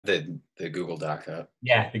the Google Doc up.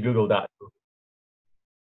 Yeah, the Google Doc.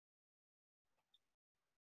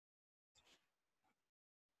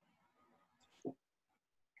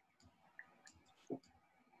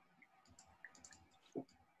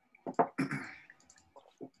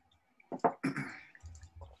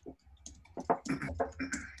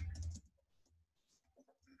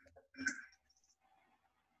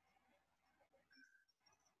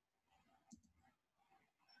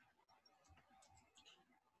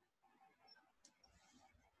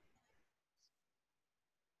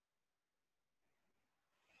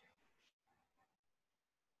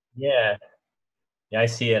 Yeah. Yeah, I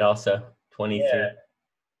see it also. 23.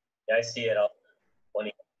 Yeah, I see it all.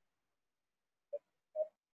 20.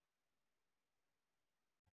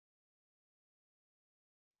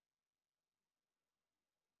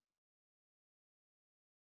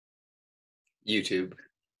 YouTube.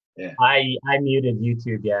 Yeah. I muted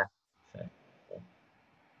YouTube, yeah. So,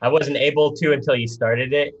 I wasn't able to until you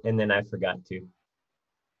started it, and then I forgot to.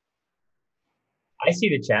 I see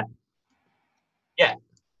the chat. Yeah.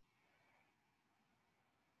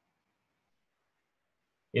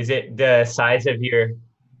 Is it the size of your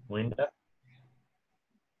window?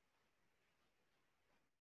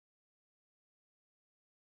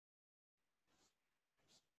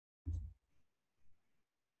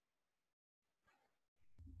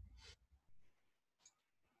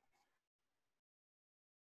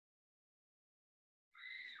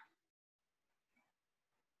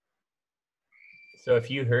 So if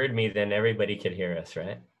you heard me, then everybody could hear us,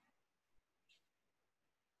 right?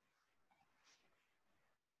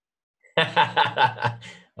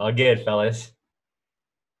 All good, fellas.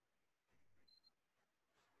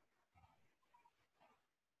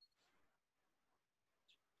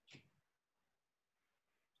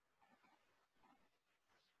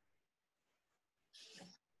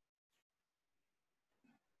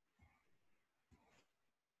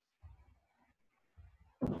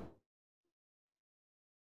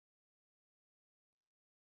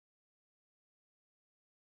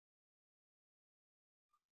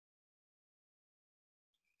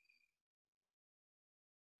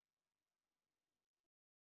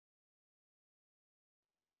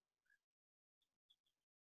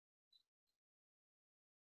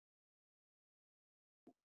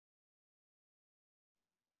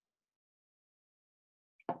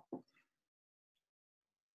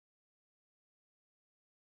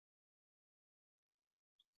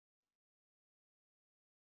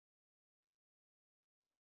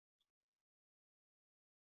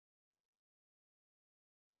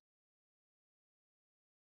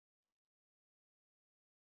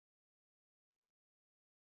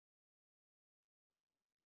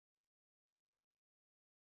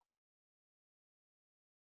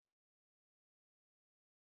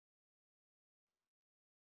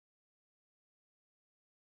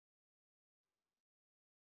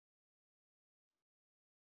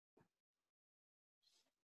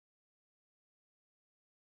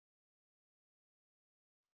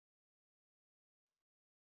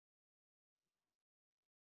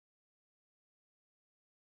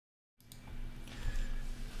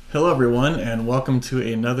 Hello everyone and welcome to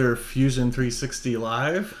another Fusion 360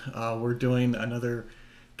 Live. We're doing another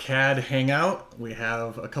CAD Hangout. We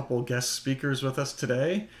have a couple guest speakers with us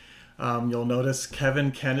today. You'll notice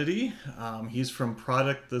Kevin Kennedy. He's from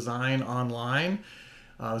Product Design Online.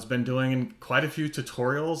 Has been doing quite a few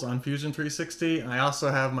tutorials on Fusion 360. I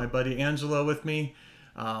also have my buddy Angelo with me.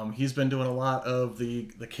 He's been doing a lot of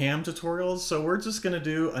the CAM tutorials. So we're just going to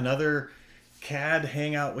do another CAD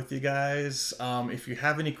hangout with you guys. If you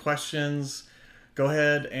have any questions, go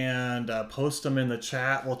ahead and post them in the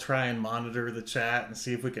chat. We'll try and monitor the chat and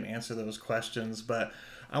see if we can answer those questions. But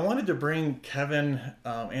I wanted to bring Kevin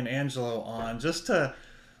and Angelo on just to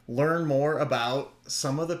learn more about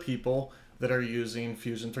some of the people that are using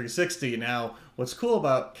Fusion 360. Now, what's cool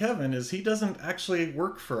about Kevin is he doesn't actually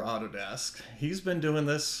work for Autodesk. He's been doing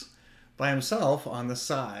this by himself on the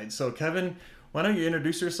side. So Kevin, why don't you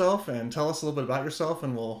introduce yourself and tell us a little bit about yourself,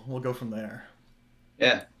 and we'll go from there.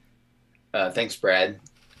 Yeah. Thanks, Brad.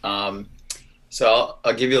 So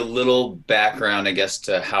I'll give you a little background, I guess,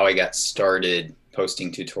 to how I got started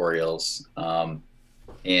posting tutorials.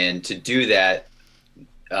 And to do that,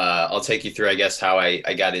 I'll take you through, I guess, how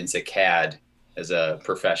I got into CAD as a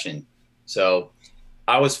profession. So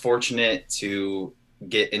I was fortunate to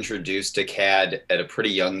get introduced to CAD at a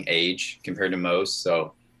pretty young age compared to most.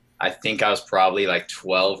 So I think I was probably like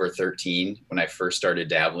 12 or 13 when I first started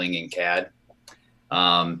dabbling in CAD.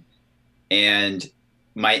 And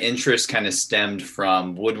my interest kind of stemmed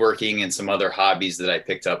from woodworking and some other hobbies that I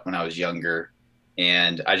picked up when I was younger.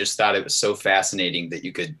 And I just thought it was so fascinating that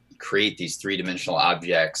you could create these three-dimensional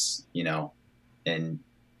objects, and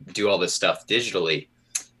do all this stuff digitally.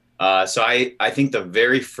 So I think the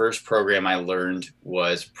very first program I learned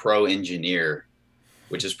was Pro Engineer,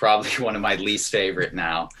 which is probably one of my least favorite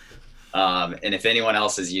now. And if anyone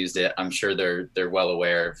else has used it, I'm sure they're well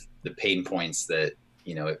aware of the pain points that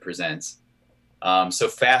it presents. So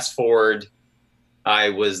fast forward, I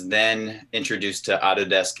was then introduced to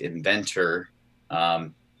Autodesk Inventor,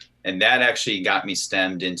 and that actually got me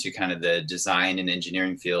stemmed into kind of the design and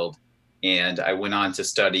engineering field. And I went on to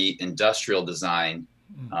study industrial design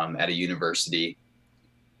at a university,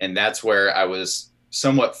 and that's where I was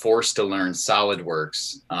somewhat forced to learn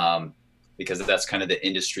SolidWorks, because that's kind of the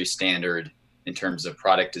industry standard in terms of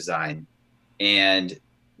product design. And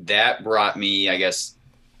that brought me, I guess,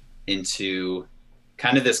 into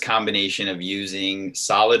kind of this combination of using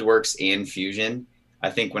SolidWorks and Fusion. I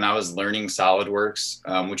think when I was learning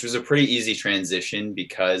SolidWorks, which was a pretty easy transition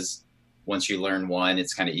because once you learn one,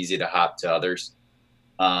 it's kind of easy to hop to others.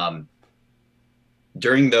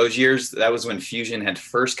 During those years, that was when Fusion had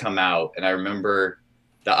first come out. And I remember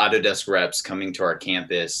the Autodesk reps coming to our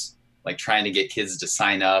campus, like trying to get kids to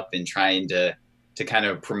sign up and trying to kind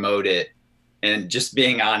of promote it. And just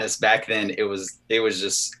being honest, back then it was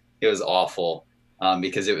awful,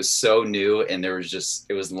 because it was so new and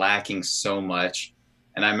it was lacking so much.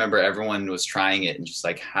 And I remember everyone was trying it and just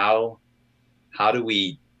like, how do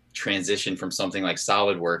we transition from something like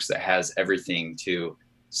SolidWorks that has everything to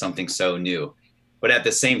something so new? But at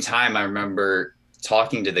the same time, I remember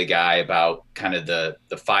talking to the guy about kind of the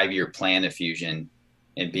 5-year plan of Fusion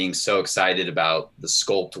and being so excited about the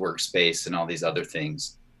Sculpt workspace and all these other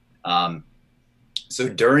things. So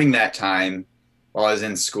during that time, while I was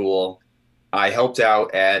in school, I helped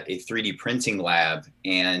out at a 3D printing lab,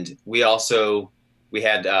 and we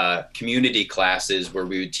had community classes where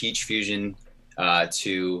we would teach Fusion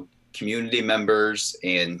to community members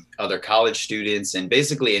and other college students and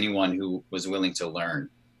basically anyone who was willing to learn.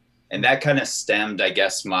 And that kind of stemmed, I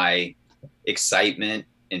guess, my excitement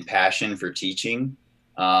and passion for teaching,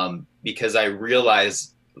 because I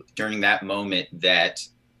realized during that moment that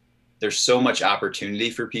there's so much opportunity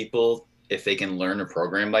for people if they can learn a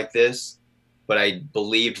program like this. But I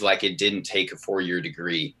believed like it didn't take a 4-year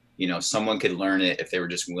degree. Someone could learn it if they were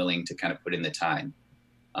just willing to kind of put in the time.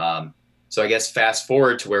 So I guess fast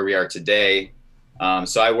forward to where we are today.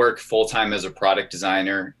 So I work full-time as a product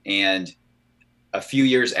designer, and a few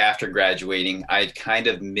years after graduating, I'd kind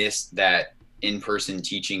of missed that in-person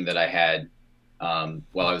teaching that I had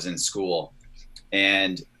while I was in school.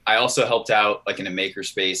 And I also helped out like in a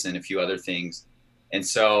makerspace and a few other things. And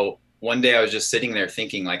so one day I was just sitting there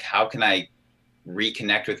thinking, like, how can I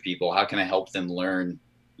reconnect with people? How can I help them learn,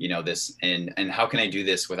 this, and how can I do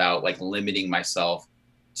this without like limiting myself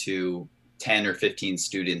to 10 or 15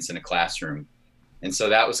 students in a classroom? And so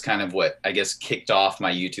that was kind of what I guess kicked off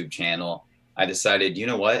my YouTube channel. I decided, you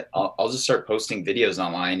know what, I'll just start posting videos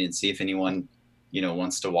online and see if anyone,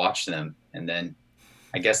 wants to watch them. And then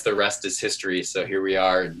I guess the rest is history. So here we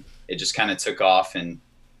are. And it just kind of took off, and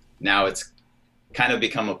now it's kind of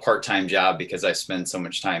become a part-time job because I spend so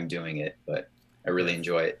much time doing it, but I really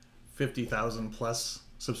enjoy it. 50,000 plus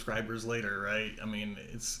subscribers later, right? I mean,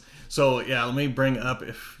 it's so, yeah, let me bring up,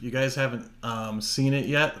 if you guys haven't seen it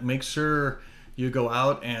yet, make sure you go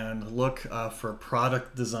out and look for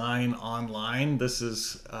product design online. This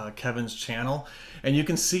is Kevin's channel, and you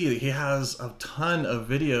can see that he has a ton of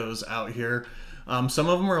videos out here. Some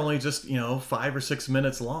of them are only just 5 or 6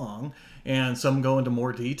 minutes long, and some go into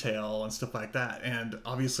more detail and stuff like that. And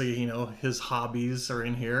obviously, his hobbies are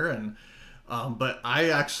in here, and but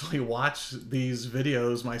I actually watch these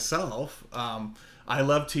videos myself. I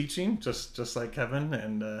love teaching, just like Kevin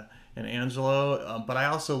and Angelo, but I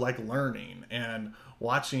also like learning and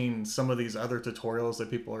watching some of these other tutorials that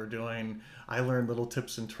people are doing. I learn little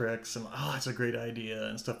tips and tricks, and it's a great idea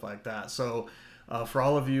and stuff like that. So for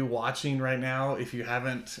all of you watching right now, if you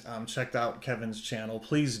haven't checked out Kevin's channel,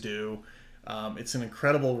 please do. It's an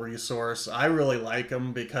incredible resource. I really like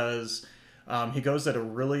him because he goes at a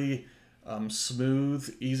really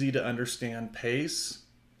smooth, easy to understand pace,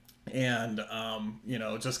 and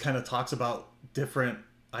just kind of talks about different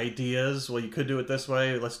ideas. Well, you could do it this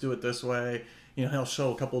way, let's do it this way. He'll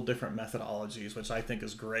show a couple of different methodologies, which I think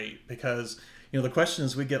is great, because the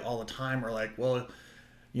questions we get all the time are like, well,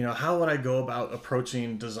 how would I go about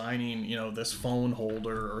approaching designing this phone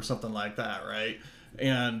holder or something like that, right?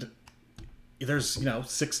 And there's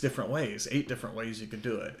 6 different ways, 8 different ways you could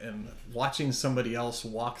do it, and watching somebody else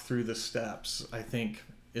walk through the steps, I think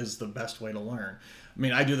is the best way to learn. I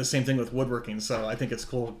mean, I do the same thing with woodworking, so I think it's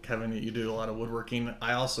cool, Kevin, that you do a lot of woodworking.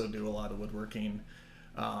 I also do a lot of woodworking.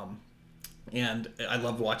 And I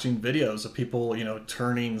love watching videos of people, you know,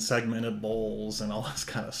 turning segmented bowls and all this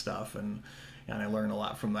kind of stuff, and I learn a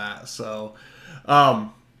lot from that. So,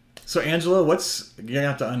 so Angela, you're gonna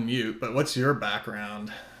have to unmute, but what's your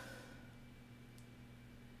background?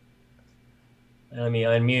 Let me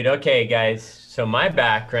unmute. Okay, guys. So my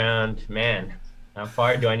background, man, how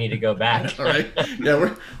far do I need to go back? All right.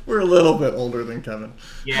 Yeah, we're a little bit older than Kevin.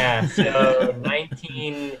 Yeah. So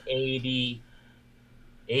 1980.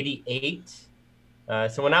 88.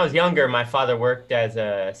 So when I was younger, my father worked as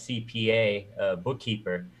a CPA, a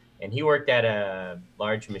bookkeeper, and he worked at a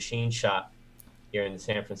large machine shop here in the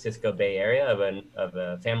San Francisco Bay Area of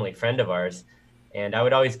a family friend of ours. And I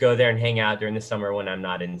would always go there and hang out during the summer when I'm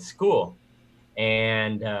not in school.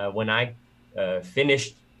 And when I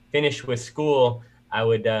finished with school, I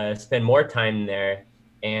would spend more time there.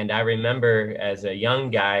 And I remember as a young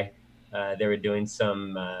guy, they were doing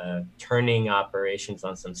some turning operations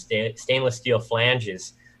on some stainless steel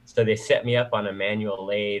flanges. So they set me up on a manual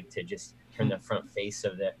lathe to just turn the front face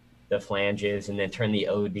of the flanges, and then turn the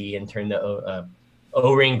OD and turn the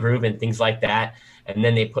O-ring groove and things like that. And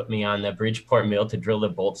then they put me on the Bridgeport mill to drill the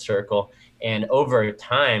bolt circle. And over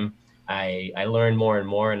time, I learned more and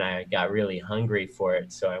more, and I got really hungry for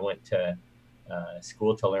it. So I went to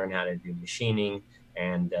school to learn how to do machining.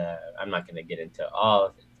 And I'm not going to get into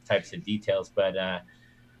all types of details, but yeah,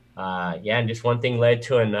 and just one thing led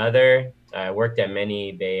to another. I worked at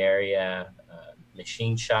many Bay Area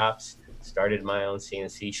machine shops, started my own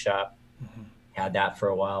CNC shop, had that for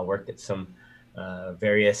a while, worked at some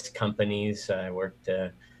various companies. I worked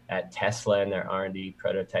at Tesla in their R&D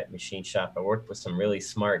prototype machine shop. I worked with some really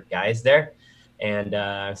smart guys there, and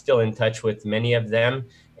I'm still in touch with many of them,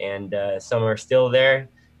 and some are still there,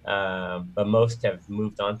 but most have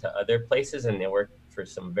moved on to other places, and they work for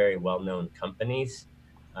some very well-known companies,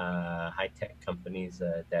 high-tech companies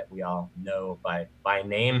that we all know by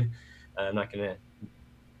name. I'm not going to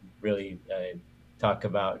really talk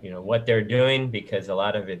about what they're doing, because a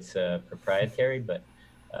lot of it's proprietary. But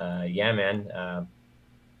yeah, man,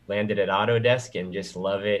 landed at Autodesk and just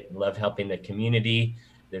love it. Love helping the community.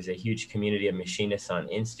 There's a huge community of machinists on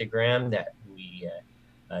Instagram that we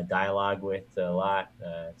dialogue with a lot.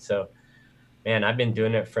 So man, I've been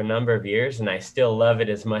doing it for a number of years, and I still love it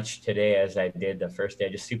as much today as I did the first day.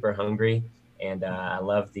 Just super hungry, and I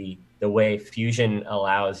love the way Fusion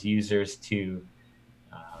allows users to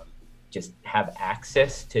just have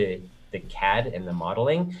access to the CAD and the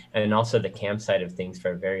modeling, and also the CAM side of things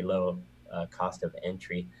for a very low cost of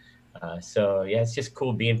entry. So yeah, it's just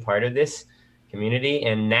cool being part of this community,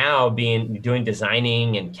 and now doing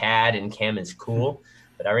designing and CAD and CAM is cool.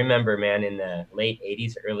 But I remember, man, in the late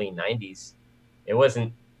 80s, early 90s, it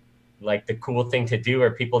wasn't like the cool thing to do, or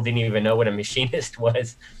people didn't even know what a machinist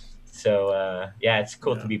was. So yeah, it's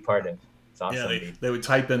cool to be part of. It's awesome. Yeah, they would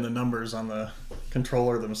type in the numbers on the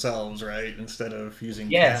controller themselves, right? Instead of using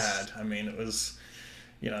Yes. CAD. I mean, it was,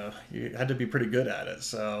 you had to be pretty good at it.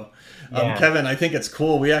 So Yeah. Kevin, I think it's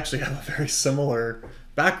cool. We actually have a very similar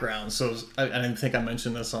background. So I think I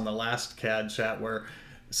mentioned this on the last CAD chat, where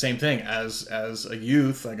same thing, as a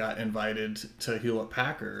youth, I got invited to Hewlett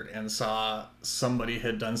Packard and saw somebody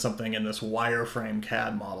had done something in this wireframe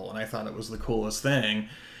CAD model, and I thought it was the coolest thing.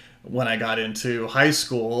 When I got into high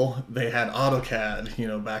school, they had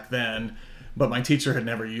AutoCAD, back then, but my teacher had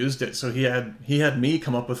never used it, so he had me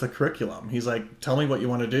come up with a curriculum. He's like, "Tell me what you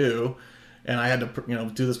want to do," and I had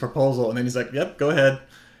to do this proposal, and then he's like, "Yep, go ahead."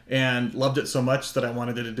 And loved it so much that I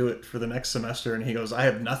wanted to do it for the next semester. And he goes, "I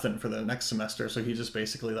have nothing for the next semester." So he just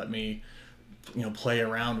basically let me, play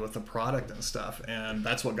around with the product and stuff. And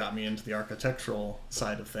that's what got me into the architectural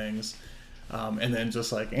side of things. And then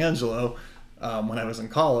just like Angelo, when I was in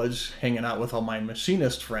college, hanging out with all my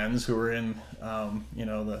machinist friends who were in,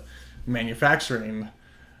 the manufacturing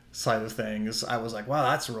side of things, I was like, wow,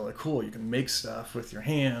 that's really cool. You can make stuff with your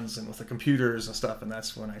hands and with the computers and stuff. And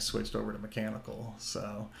that's when I switched over to mechanical.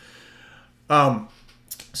 So,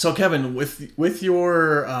 so Kevin, with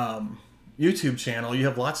your YouTube channel, you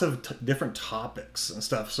have lots of different topics and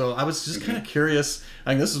stuff. So I was just kind of curious. I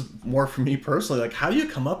mean, this is more for me personally. Like, how do you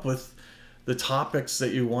come up with the topics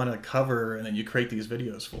that you want to cover and then you create these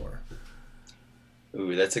videos for?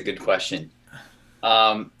 Ooh, that's a good question.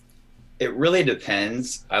 It really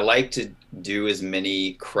depends. I like to do as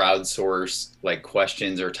many crowdsourced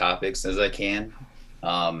questions or topics as I can.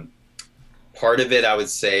 Part of it, I would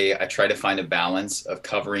say, I try to find a balance of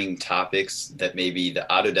covering topics that maybe the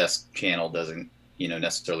Autodesk channel doesn't,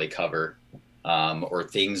 necessarily cover, or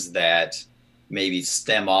things that maybe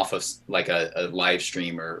stem off of like a live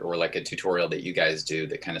stream or like a tutorial that you guys do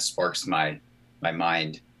that kind of sparks my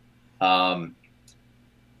mind. And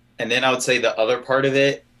then I would say the other part of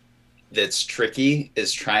it that's tricky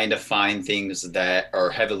is trying to find things that are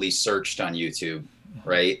heavily searched on YouTube,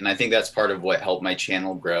 right? And I think that's part of what helped my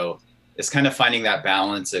channel grow, is kind of finding that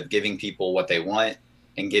balance of giving people what they want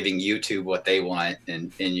and giving YouTube what they want,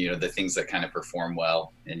 and you know, the things that kind of perform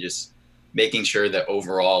well, and just making sure that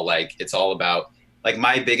overall, like, it's all about, like,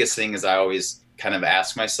 my biggest thing is I always kind of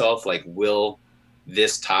ask myself, like, will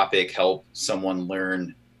this topic help someone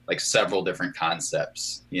learn like several different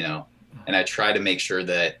concepts, you know? And I try to make sure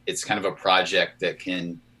that it's kind of a project that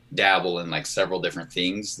can dabble in like several different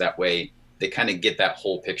things. That way they kind of get that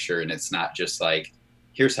whole picture, and it's not just like,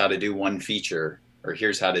 here's how to do one feature, or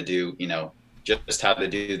here's how to do, you know, just how to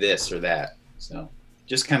do this or that. So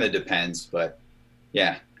just kind of depends. But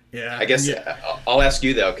yeah, I guess I'll ask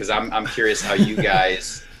you though, because I'm curious how you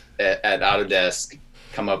guys at Autodesk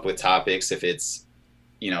come up with topics, if it's,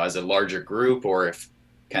 you know, as a larger group, or if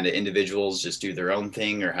kind of individuals just do their own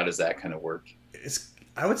thing, or how does that kind of work?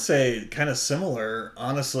 I would say kind of similar,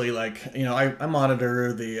 honestly. Like, you know, I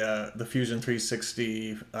monitor the Fusion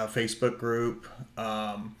 360 Facebook group.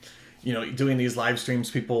 You know, doing these live streams,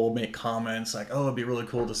 people will make comments like, oh, it'd be really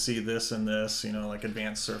cool to see this and this, you know, like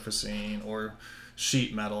advanced surfacing or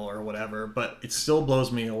sheet metal or whatever. But it still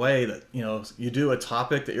blows me away that, you know, you do a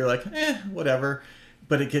topic that you're like, whatever,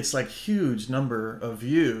 but it gets like huge number of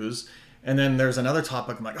views. And then there's another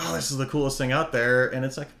topic, I'm like, oh, this is the coolest thing out there. And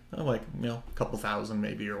it's like, oh, like, you know, a couple thousand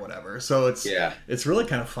maybe or whatever. So it's really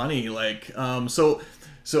kind of funny. Like,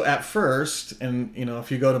 so at first, and, you know,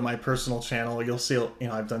 if you go to my personal channel, you'll see, you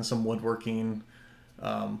know, I've done some woodworking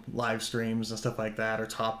live streams and stuff like that, or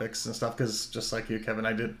topics and stuff. Cause just like you, Kevin,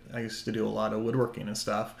 I used to do a lot of woodworking and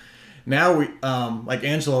stuff. Now we, like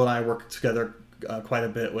Angelo and I work together quite a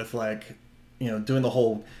bit with, like, you know, doing the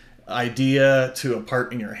whole idea to a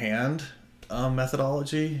part in your hand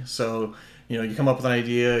methodology. So, you know, you come up with an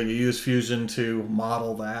idea, you use Fusion to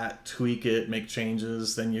model that, tweak it, make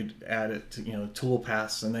changes, then you add it to, you know, tool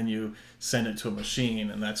paths, and then you send it to a machine.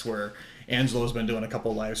 And that's where Angelo's been doing a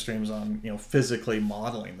couple of live streams on, you know, physically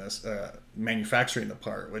modeling this, manufacturing the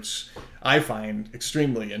part, which I find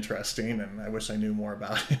extremely interesting, and I wish I knew more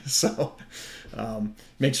about it. So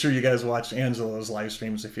make sure you guys watch Angelo's live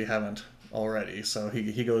streams if you haven't already. So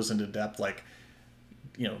he goes into depth, like,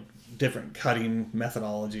 you know, different cutting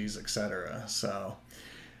methodologies, etc. So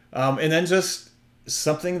and then just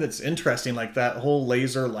something that's interesting, like that whole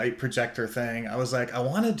laser light projector thing. I was like, I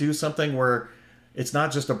want to do something where it's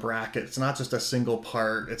not just a bracket, it's not just a single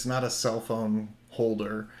part, it's not a cell phone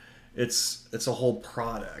holder, it's a whole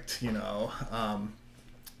product, you know.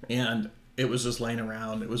 And it was just laying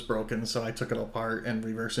around, it was broken, so I took it apart and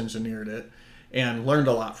reverse engineered it and learned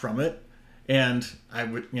a lot from it. And I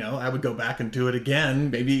would go back and do it again,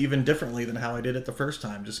 maybe even differently than how I did it the first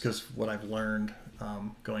time, just because what I've learned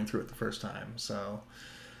going through it the first time. So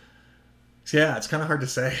yeah, it's kind of hard to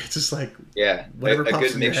say. It's just like, whatever a pops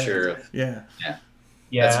good in your mixture head. of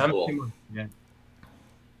Yeah, cool.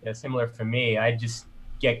 Similar for me. I just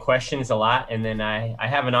get questions a lot, and then I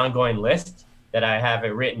have an ongoing list that I have it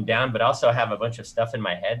written down, but also I have a bunch of stuff in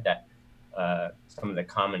my head that some of the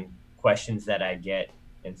common questions that I get.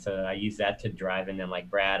 And so I use that to drive. And then, like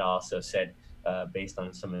Brad also said, based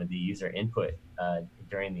on some of the user input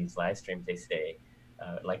during these live streams, they say,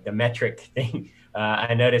 like the metric thing.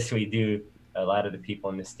 I noticed we do, a lot of the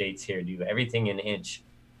people in the States here do everything in inch.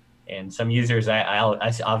 And some users,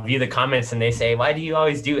 I'll view the comments and they say, why do you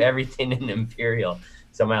always do everything in imperial?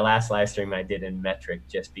 So my last live stream I did in metric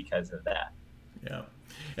just because of that. Yeah.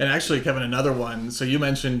 And actually, Kevin, another one. So you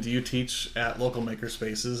mentioned you teach at local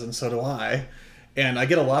makerspaces, and so do I. And I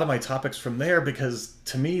get a lot of my topics from there, because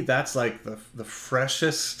to me, that's like the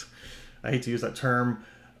freshest, I hate to use that term,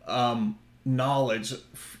 knowledge,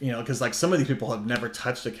 you know, because like some of these people have never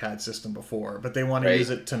touched a CAD system before, but they want to use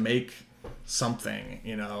it to make something,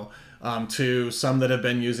 you know, to some that have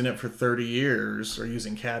been using it for 30 years or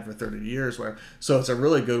using CAD for 30 years. So it's a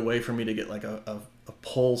really good way for me to get like a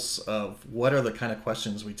pulse of what are the kind of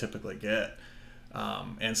questions we typically get.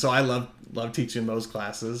 And so I love teaching those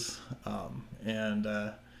classes,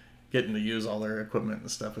 and getting to use all their equipment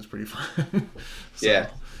and stuff is pretty fun. So. Yeah,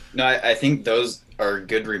 no, I think those are a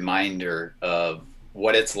good reminder of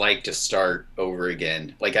what it's like to start over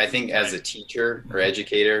again. Like, I think as a teacher or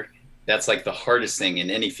educator, that's like the hardest thing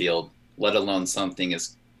in any field, let alone something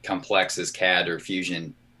as complex as CAD or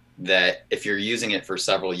Fusion, that if you're using it for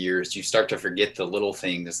several years, you start to forget the little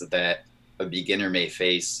things that a beginner may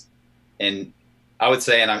face. And I would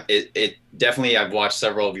say, and it definitely, I've watched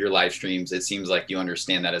several of your live streams. It seems like you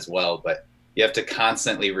understand that as well, but you have to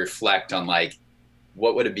constantly reflect on like,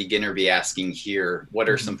 what would a beginner be asking here? What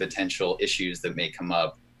are some potential issues that may come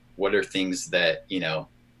up? What are things that, you know,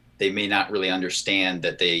 they may not really understand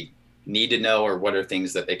that they need to know, or what are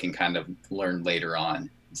things that they can kind of learn later on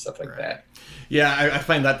and stuff like that. Yeah, I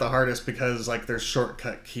find that the hardest because like there's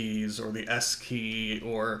shortcut keys or the S key,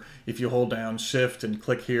 or if you hold down shift and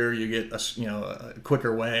click here, you get a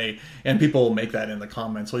quicker way, and people will make that in the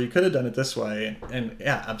comments. Well, you could have done it this way, and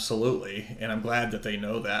yeah, absolutely. And I'm glad that they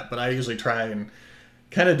know that. But I usually try and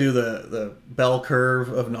kind of do the bell curve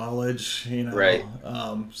of knowledge, you know, right.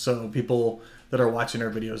 So people that are watching our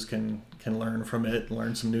videos can learn from it,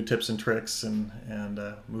 learn some new tips and tricks, and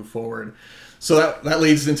move forward. So that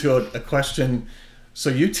leads into a question.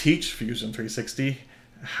 So you teach Fusion 360.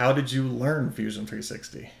 How did you learn Fusion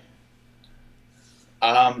 360?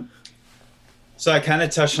 So I kind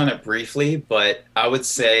of touched on it briefly, but I would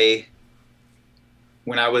say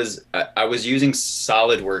when I was using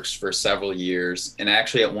SolidWorks for several years, and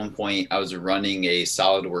actually at one point I was running a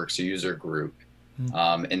SolidWorks user group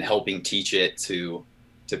and helping teach it to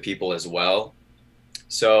people as well.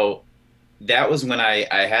 So that was when I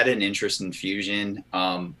had an interest in Fusion,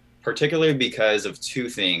 particularly because of two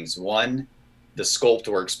things. One, the Sculpt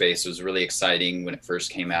workspace was really exciting when it first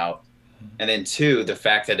came out. And then two, the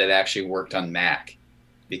fact that it actually worked on Mac,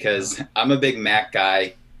 because I'm a big Mac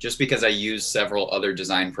guy, just because I use several other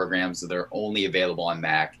design programs that are only available on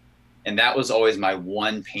Mac. And that was always my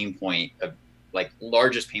one pain point of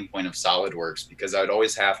largest pain point of SolidWorks, because I would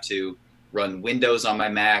always have to run Windows on my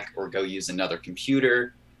Mac or go use another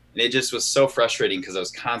computer. And it just was so frustrating because I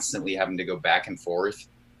was constantly having to go back and forth.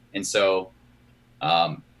 And so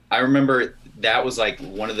I remember that was like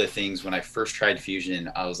one of the things when I first tried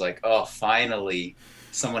Fusion, I was like, oh, finally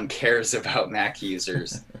someone cares about Mac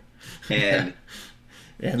users. And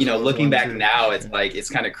you know, looking back now, it's like, it's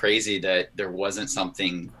kind of crazy that there wasn't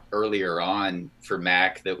something earlier on for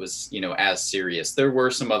Mac that was, you know, as serious. There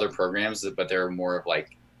were some other programs, but they were more of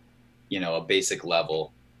like, you know, a basic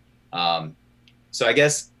level. So I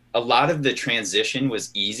guess a lot of the transition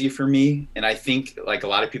was easy for me. And I think like a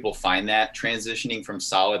lot of people find that transitioning from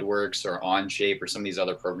SolidWorks or Onshape or some of these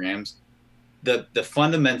other programs, the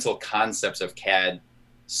fundamental concepts of CAD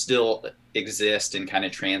still exist and kind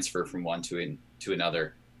of transfer from one to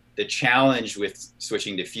another. The challenge with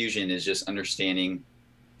switching to Fusion is just understanding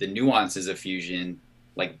the nuances of Fusion,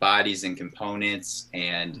 like bodies and components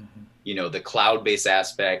and, you know, the cloud-based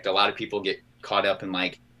aspect. A lot of people get caught up in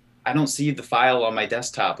like, I don't see the file on my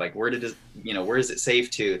desktop. Like, where is it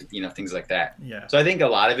saved to? You know, things like that. Yeah. So I think a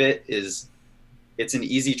lot of it is, it's an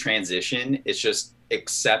easy transition. It's just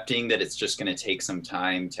accepting that it's just going to take some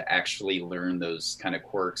time to actually learn those kind of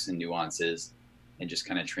quirks and nuances and just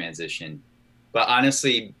kind of transition. But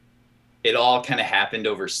honestly, it all kind of happened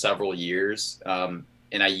over several years.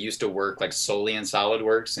 And I used to work like solely in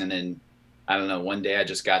SolidWorks. And then, I don't know, one day I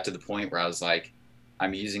just got to the point where I was like,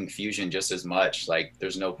 I'm using Fusion just as much. Like,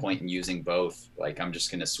 there's no point in using both. Like, I'm just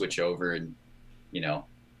going to switch over, and, you know,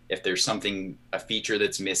 if there's a feature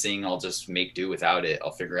that's missing, I'll just make do without it.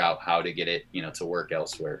 I'll figure out how to get it, you know, to work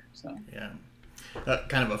elsewhere. So, yeah.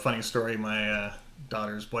 Kind of a funny story. My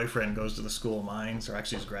daughter's boyfriend goes to the School of Mines, or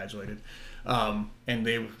actually he's graduated. And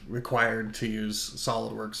they required to use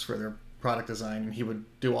SolidWorks for their product design, and he would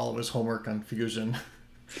do all of his homework on Fusion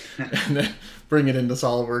and then bring it into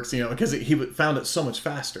SolidWorks, you know, because he found it so much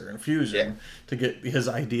faster in Fusion to get his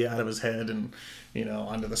idea out of his head and, you know,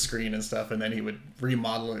 onto the screen and stuff, and then he would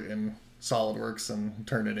remodel it in SolidWorks and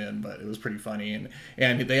turn it in. But it was pretty funny,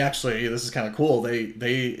 and they actually, this is kind of cool,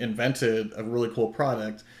 they invented a really cool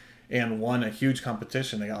product and won a huge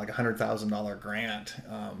competition. They got like $100,000 grant,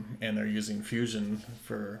 and they're using Fusion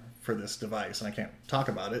for this device. And I can't talk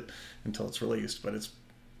about it until it's released, but it's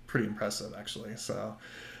pretty impressive actually. So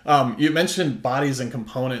you mentioned bodies and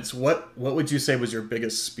components. What would you say was your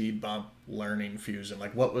biggest speed bump learning Fusion?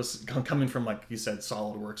 Like, what was coming from, like you said,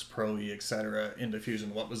 SolidWorks, Pro E, etc., into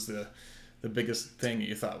Fusion? What was the biggest thing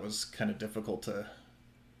you thought was kind of difficult to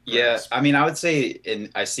grasp? I mean, I would say, and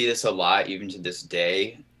I see this a lot even to this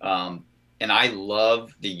day, and I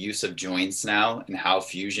love the use of joints now and how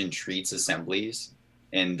Fusion treats assemblies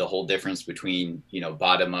and the whole difference between, you know,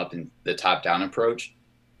 bottom up and the top down approach.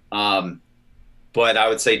 But I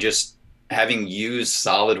would say, just having used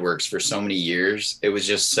SolidWorks for so many years, it was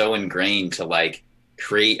just so ingrained to like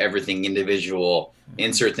create everything individual,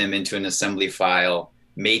 insert them into an assembly file,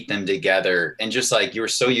 mate them together. And just like, you were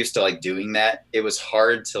so used to like doing that, it was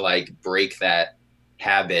hard to like break that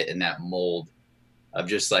habit and that mold of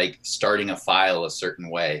just like starting a file a certain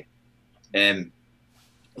way. And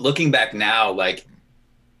looking back now, like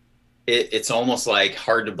it's almost like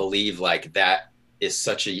hard to believe like that is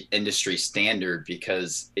such an industry standard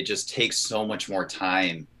because it just takes so much more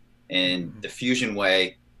time. And the Fusion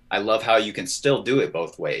way, I love how you can still do it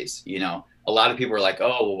both ways. You know, a lot of people are like,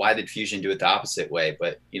 oh, well, why did Fusion do it the opposite way?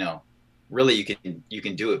 But you know, really you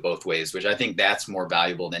can do it both ways, which I think that's more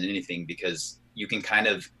valuable than anything because you can kind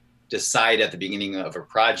of decide at the beginning of a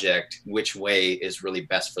project which way is really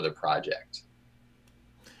best for the project.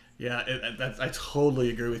 Yeah, I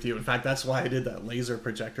totally agree with you. In fact, that's why I did that laser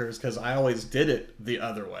projector, is because I always did it the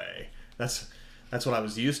other way. That's what I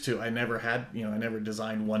was used to. I never had, I never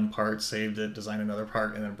designed one part, saved it, designed another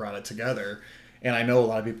part, and then brought it together. And I know a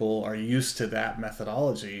lot of people are used to that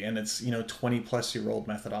methodology, and it's 20-plus-year-old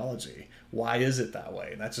methodology. Why is it that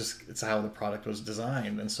way? It's how the product was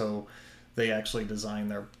designed, and so they actually design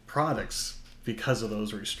their products because of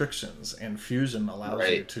those restrictions. And Fusion allows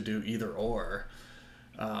you to do either or.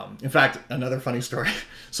 In fact, another funny story.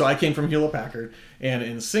 So I came from Hewlett Packard, and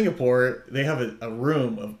in Singapore, they have a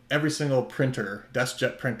room of every single printer,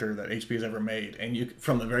 DeskJet printer that HP has ever made, and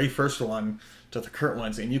from the very first one to the current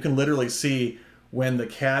ones, and you can literally see when the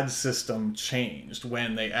CAD system changed,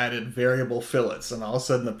 when they added variable fillets, and all of a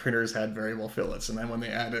sudden the printers had variable fillets, and then when they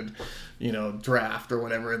added, draft or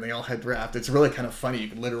whatever, and they all had draft. It's really kind of funny. You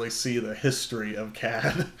can literally see the history of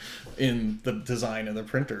CAD in the design of the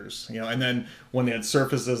printers, and then when they had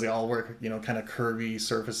surfaces, they all were, kind of curvy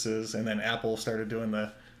surfaces, and then Apple started doing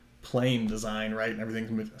the plane design, right, and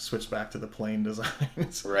everything switched back to the plane design.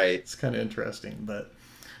 It's kind of interesting, but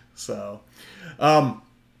so...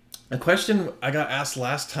 a question I got asked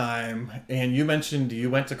last time, and you mentioned you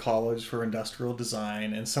went to college for industrial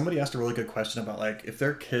design, and somebody asked a really good question about, like, if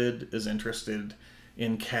their kid is interested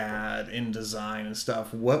in CAD, in design and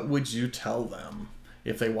stuff, what would you tell them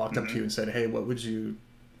if they walked up to you and said, hey,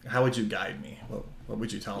 how would you guide me? What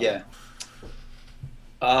would you tell them?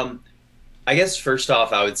 I guess first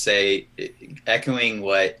off, I would say, echoing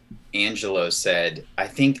what Angelo said,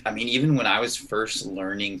 even when I was first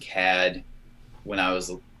learning CAD, when I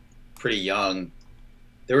was pretty young,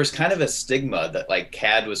 there was kind of a stigma that like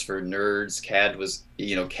CAD was for nerds.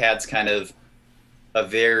 CAD's kind of a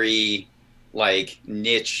very like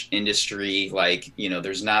niche industry. Like,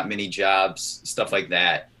 there's not many jobs, stuff like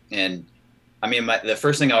that. And I mean, the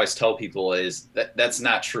first thing I always tell people is that that's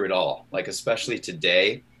not true at all. Like, especially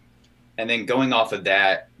today. And then going off of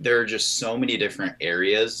that, there are just so many different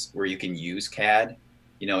areas where you can use CAD.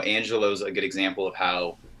 Angelo's a good example of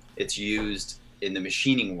how it's used in the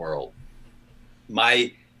machining world.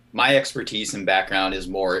 My expertise and background is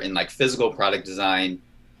more in like physical product design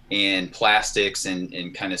and plastics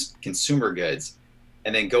and kind of consumer goods.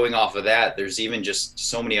 And then going off of that, there's even just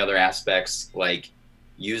so many other aspects, like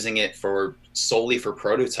using it solely for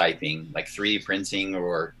prototyping, like 3D printing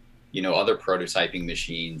or, other prototyping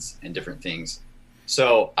machines and different things.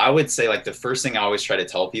 So I would say like the first thing I always try to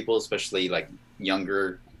tell people, especially like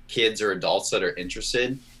younger kids or adults that are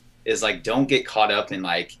interested, is like, don't get caught up in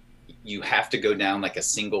like, you have to go down like a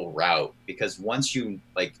single route, because once you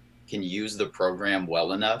like can use the program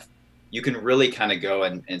well enough, you can really kind of go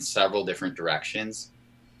in several different directions.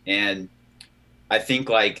 And I think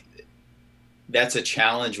like that's a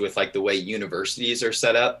challenge with like the way universities are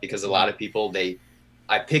set up, because a lot of people,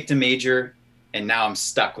 I picked a major and now I'm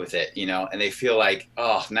stuck with it, and they feel like,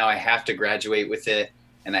 oh, now I have to graduate with it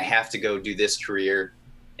and I have to go do this career.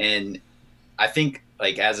 And I think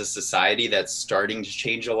like as a society, that's starting to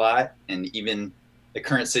change a lot. And even the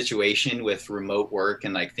current situation with remote work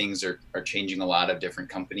and like things are changing a lot of different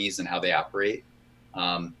companies and how they operate.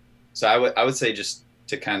 So I would say, just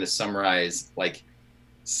to kind of summarize, like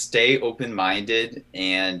stay open-minded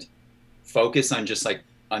and focus on just like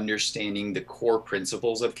understanding the core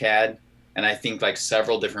principles of CAD. And I think like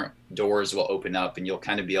several different doors will open up and you'll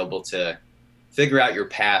kind of be able to figure out your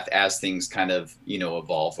path as things kind of,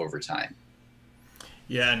 evolve over time.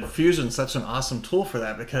 Yeah, and Fusion's such an awesome tool for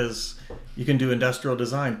that, because you can do industrial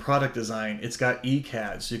design, product design. It's got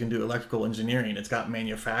ECAD, so you can do electrical engineering. It's got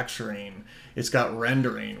manufacturing. It's got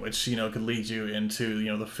rendering, which could lead you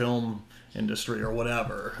into the film industry or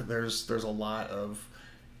whatever. There's a lot of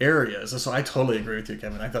areas. So I totally agree with you,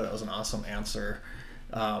 Kevin. I thought that was an awesome answer.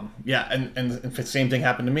 Yeah, and the same thing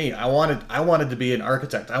happened to me. I wanted to be an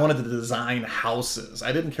architect. I wanted to design houses.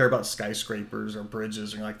 I didn't care about skyscrapers or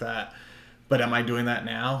bridges or anything like that. But am I doing that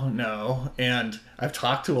now? No. And I've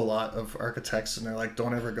talked to a lot of architects, and they're like,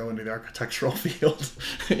 don't ever go into the architectural field.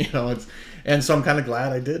 And so I'm kind of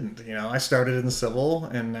glad I didn't. I started in civil,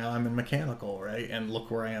 and now I'm in mechanical, right? And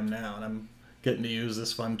look where I am now, and I'm getting to use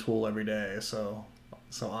this fun tool every day. So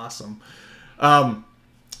awesome.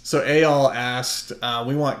 So Ayal asked,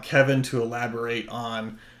 we want Kevin to elaborate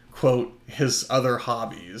on, quote, his other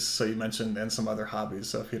hobbies. So you mentioned and some other hobbies.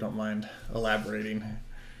 So if you don't mind elaborating.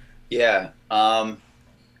 Yeah. I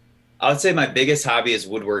would say my biggest hobby is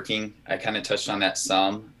woodworking. I kind of touched on that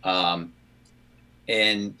some.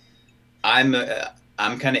 And I'm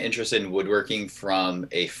I'm kind of interested in woodworking from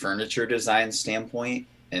a furniture design standpoint,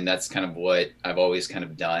 and that's kind of what I've always kind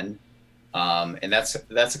of done. And that's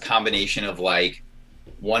a combination of like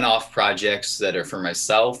one-off projects that are for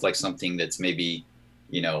myself, like something that's maybe,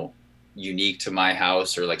 you know, unique to my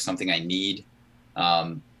house or like something I need.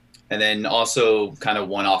 And then also kind of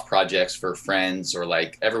one-off projects for friends, or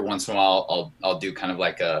like every once in a while I'll do kind of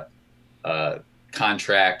like a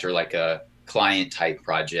contract or like a client type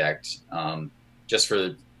project, just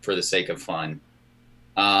for the sake of fun.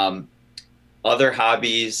 Other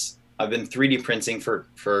hobbies, I've been 3D printing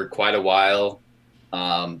for quite a while.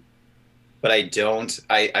 But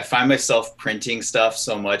I find myself printing stuff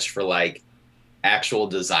so much for like actual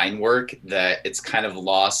design work that it's kind of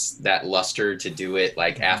lost that luster to do it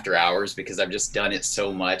like after hours, because I've just done it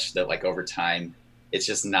so much that like over time it's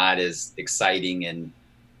just not as exciting. And,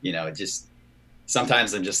 you know, just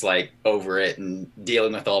sometimes I'm just like over it and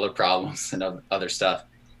dealing with all the problems and other stuff.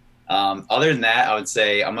 Other than that, I would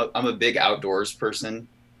say I'm a big outdoors person.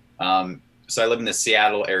 So I live in the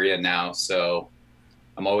Seattle area now, so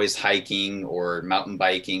I'm always hiking or mountain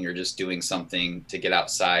biking or just doing something to get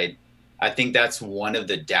outside. I think that's one of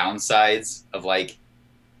the downsides of like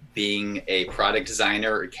being a product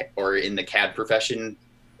designer or in the CAD profession,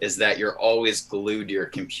 is that you're always glued to your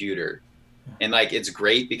computer. And like, it's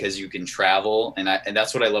great because you can travel. And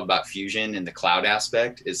that's what I love about Fusion and the cloud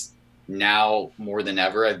aspect is now more than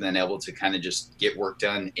ever, I've been able to kind of just get work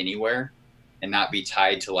done anywhere and not be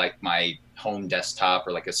tied to like my home desktop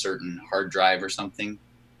or like a certain hard drive or something.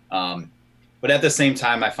 But at the same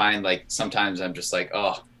time, I find like sometimes I'm just like,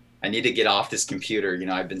 oh, I need to get off this computer. You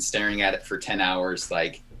know, I've been staring at it for 10 hours,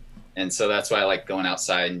 like, and so that's why I like going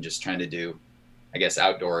outside and just trying to do, I guess,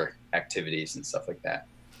 outdoor activities and stuff like that.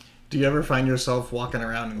 Do you ever find yourself walking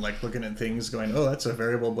around and like looking at things going, oh, that's a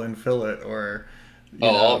variable blend fillet, or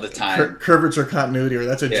all the time, curvature continuity, or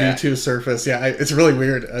that's a G2 surface? Yeah, it's really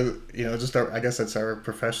weird. You know, just I guess that's our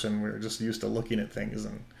profession. We're just used to looking at things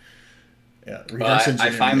and reverse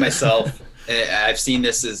engineering. I find myself, I've seen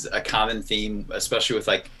this as a common theme, especially with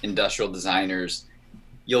like industrial designers.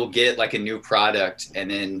 You'll get like a new product, and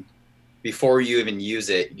then before you even use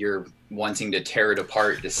it, you're wanting to tear it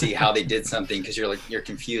apart to see how they did something, because you're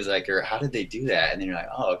confused, like, or how did they do that? And then you're like,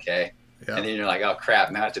 oh, okay. Yeah. And then you're like, oh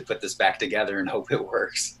crap, now I have to put this back together and hope it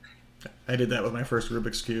works. I did that with my first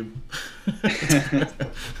Rubik's Cube.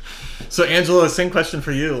 So Angela, same question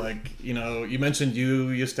for you. Like, you know, you mentioned you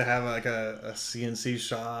used to have like a CNC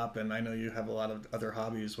shop, and I know you have a lot of other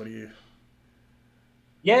hobbies. What do you?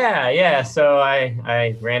 Yeah. So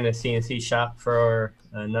I ran a CNC shop for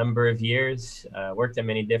a number of years, worked at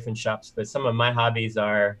many different shops, but some of my hobbies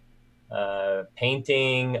are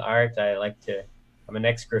painting, art. I'm an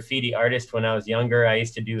ex-graffiti artist. When I was younger, I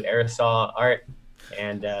used to do aerosol art.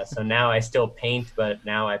 And so now I still paint, but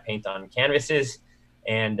now I paint on canvases.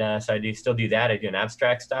 And so I still do that. I do an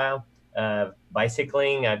abstract style.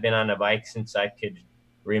 Bicycling, I've been on a bike since I could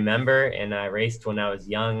remember, and I raced when I was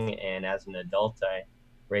young. And as an adult, I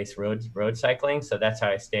race road cycling. So that's how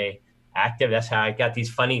I stay active. That's how I got these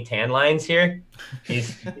funny tan lines here.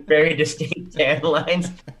 These very distinct tan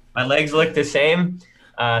lines. My legs look the same.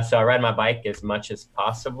 So I ride my bike as much as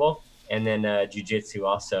possible. And then jiu-jitsu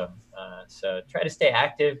also. So try to stay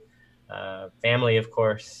active. Family, of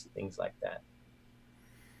course, things like that.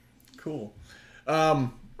 Cool.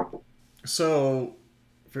 So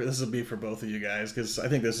this will be for both of you guys, because I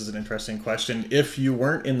think this is an interesting question. If you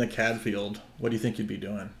weren't in the CAD field, what do you think you'd be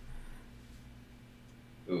doing?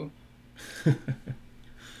 Ooh.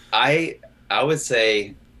 I would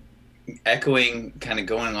say, echoing, kind of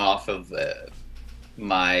going off of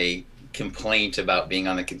my complaint about being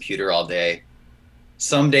on the computer all day.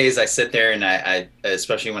 Some days I sit there and I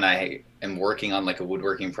especially when I am working on like a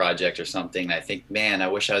woodworking project or something, I think, man, I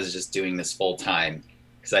wish I was just doing this full time,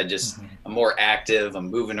 because I'm more active, I'm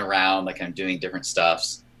moving around, like I'm doing different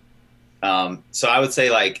stuffs. So I would say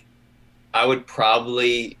like I would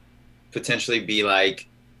probably potentially be like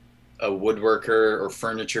a woodworker or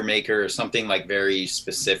furniture maker or something like very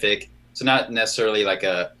specific. So not necessarily like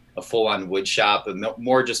a full-on wood shop, but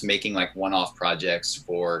more just making like one-off projects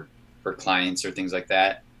for clients or things like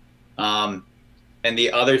that. And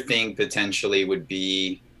the other thing potentially would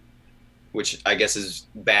be, which I guess is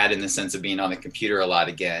bad in the sense of being on the computer a lot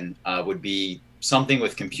again, would be something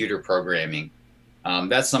with computer programming.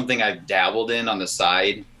 That's something I've dabbled in on the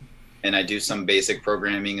side, and I do some basic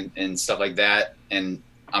programming and stuff like that. And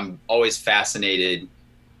I'm always fascinated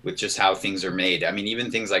with just how things are made. I mean, even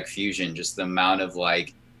things like Fusion, just the amount of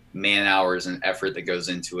like man hours and effort that goes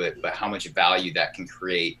into it, but how much value that can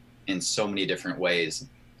create in so many different ways.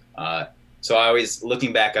 So I always,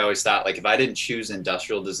 looking back, I always thought like if I didn't choose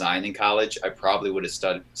industrial design in college, I probably would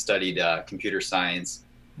have studied computer science,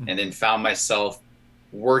 and then found myself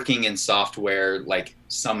working in software like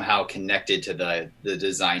somehow connected to the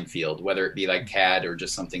design field, whether it be like CAD or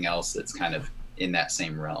just something else that's kind of in that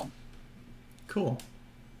same realm. Cool.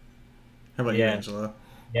 How about you, Angela?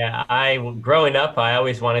 Yeah, growing up, I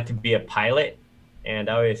always wanted to be a pilot, and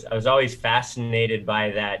I was always fascinated by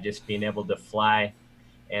that, just being able to fly.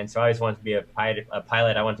 And so I always wanted to be a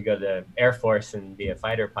pilot. I wanted to go to the Air Force and be a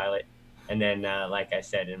fighter pilot. And then, like I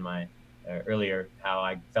said in my earlier, how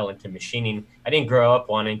I fell into machining. I didn't grow up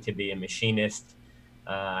wanting to be a machinist.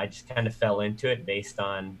 I just kind of fell into it based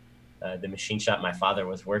on the machine shop my father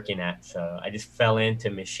was working at. So I just fell into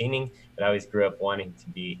machining, but I always grew up wanting to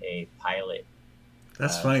be a pilot.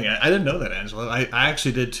 That's funny. I didn't know that, Angela. I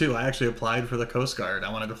actually did too. I actually applied for the Coast Guard.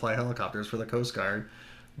 I wanted to fly helicopters for the Coast Guard.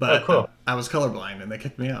 But cool. I was colorblind and they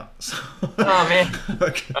kicked me out. So. Oh man,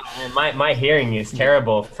 okay. My hearing is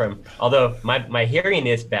terrible although my hearing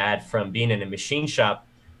is bad from being in a machine shop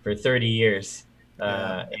for 30 years.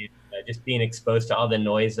 And just being exposed to all the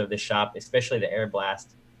noise of the shop, especially the air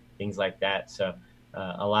blast, things like that. So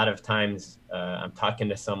a lot of times I'm talking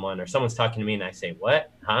to someone or someone's talking to me and I say, "What?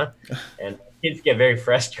 Huh?" And kids get very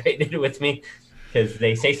frustrated with me because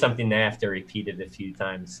they say something they have to repeat it a few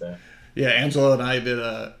times. So. Yeah, Angela and I did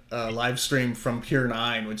a live stream from Pier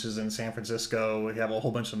 9, which is in San Francisco. We have a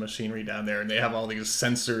whole bunch of machinery down there, and they have all these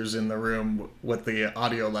sensors in the room, what the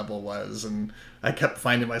audio level was. And I kept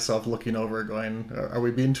finding myself looking over going, are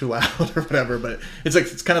we being too loud or whatever? But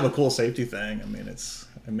it's kind of a cool safety thing. I mean, it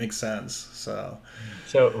makes sense. So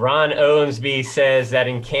Ron Owensby says that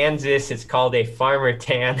in Kansas, it's called a farmer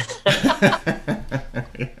tan.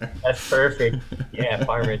 That's perfect. Yeah,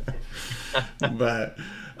 farmer tan. But...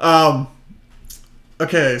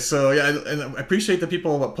 okay, so yeah, and I appreciate the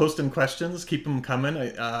people posting questions. Keep them coming.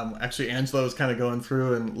 Actually, Angela was kind of going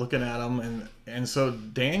through and looking at them, and so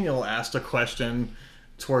Daniel asked a question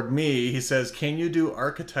toward me. He says, "Can you do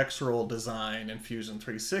architectural design in Fusion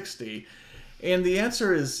 360?" And the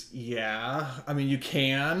answer is yeah. I mean, you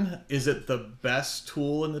can. Is it the best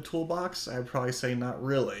tool in the toolbox? I'd probably say not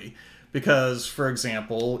really, because, for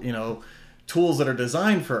example, tools that are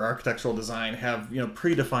designed for architectural design have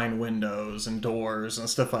predefined windows and doors and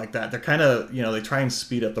stuff like that. They're kind of they try and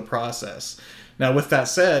speed up the process. Now, with that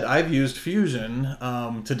said, I've used Fusion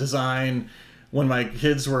to design. When my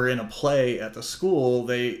kids were in a play at the school,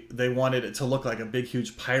 they wanted it to look like a big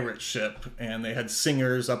huge pirate ship, and they had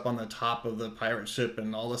singers up on the top of the pirate ship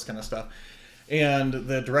and all this kind of stuff. And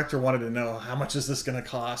the director wanted to know, how much is this going to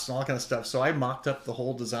cost and all that kind of stuff. So I mocked up the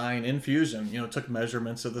whole design in Fusion, took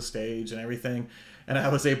measurements of the stage and everything. And I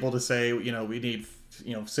was able to say, we need,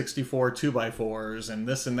 64 2x4s and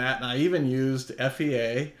this and that. And I even used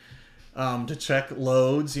FEA to check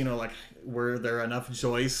loads, like were there enough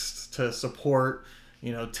joists to support,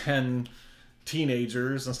 10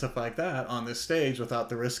 teenagers and stuff like that on this stage without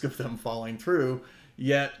the risk of them falling through,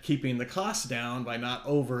 yet keeping the cost down by not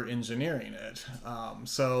over engineering it.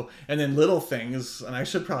 And then little things, and I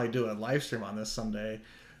should probably do a live stream on this someday.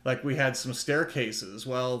 Like we had some staircases.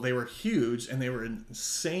 Well, they were huge and they were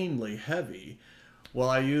insanely heavy. Well,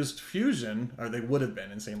 I used Fusion, or they would have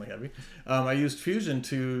been insanely heavy. I used Fusion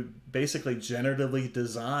to basically generatively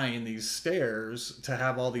design these stairs to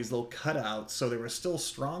have all these little cutouts, so they were still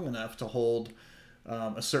strong enough to hold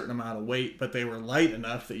a certain amount of weight, but they were light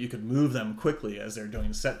enough that you could move them quickly as they're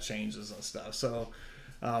doing set changes and stuff. So,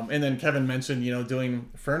 and then Kevin mentioned, doing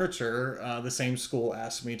furniture. The same school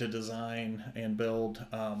asked me to design and build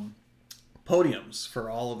podiums for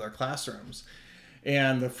all of their classrooms.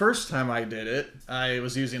 And the first time I did it, I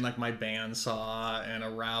was using like my bandsaw and a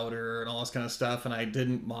router and all this kind of stuff, and I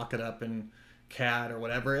didn't mock it up in CAD or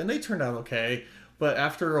whatever, and they turned out okay. But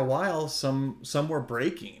after a while, some were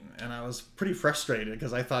breaking, and I was pretty frustrated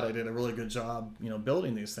because I thought I did a really good job,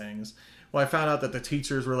 building these things. Well, I found out that the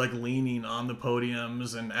teachers were like leaning on the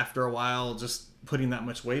podiums, and after a while, just putting that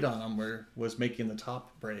much weight on them was making the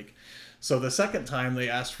top break. So the second time they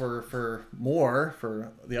asked for more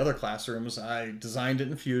for the other classrooms, I designed it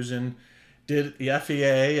in Fusion, did the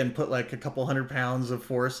FEA, and put like a couple 100 pounds of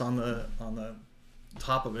force on the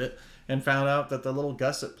top of it, and found out that the little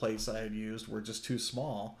gusset plates I had used were just too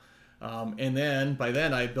small. And then by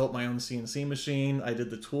then I built my own CNC machine. I did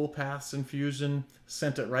the tool paths in Fusion,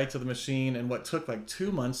 sent it right to the machine. And what took like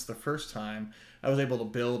 2 months the first time, I was able to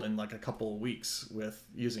build in like a couple of weeks with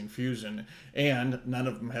using Fusion. And none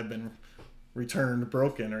of them have been returned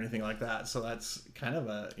broken or anything like that. So that's kind of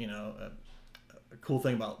a, you know, a cool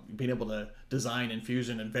thing about being able to design in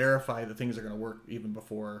Fusion and verify that things are going to work even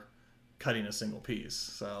before cutting a single piece.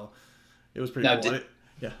 So it was pretty cool.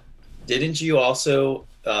 Yeah. Didn't you also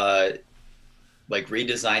like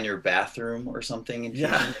redesign your bathroom or something in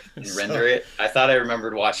Fusion and render it? I thought I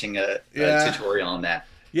remembered watching a tutorial on that.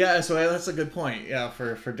 Yeah, so that's a good point. Yeah,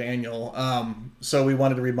 for Daniel. So we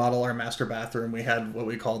wanted to remodel our master bathroom. We had what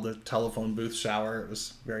we called the telephone booth shower. It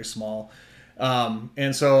was very small.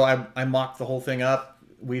 And so I mocked the whole thing up.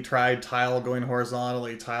 We tried tile going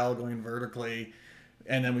horizontally, tile going vertically.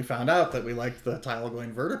 And then we found out that we liked the tile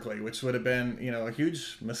going vertically, which would have been, you know, a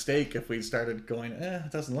huge mistake if we started going,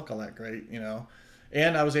 it doesn't look all that great, you know.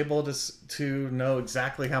 And I was able to know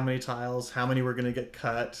exactly how many tiles, how many were going to get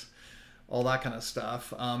cut, all that kind of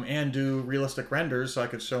stuff, and do realistic renders so I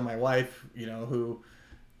could show my wife, you know, who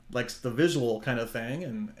likes the visual kind of thing.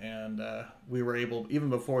 And we were able, even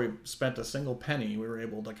before we spent a single penny, we were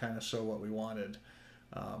able to kind of show what we wanted.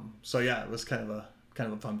 So yeah, it was kind of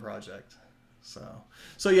a fun project.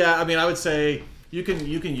 So yeah, I mean, I would say you can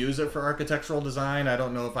use it for architectural design. I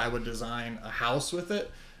don't know if I would design a house with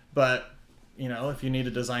it, but you know, if you need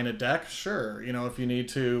to design a deck, sure. You know, if you need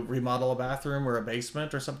to remodel a bathroom or a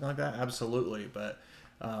basement or something like that, absolutely. But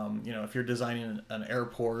you know, if you're designing an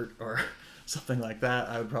airport or something like that,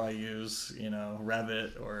 I would probably use, you know,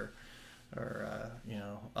 Revit or you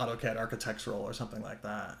know, AutoCAD architectural or something like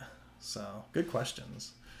that. So good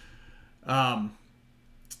questions.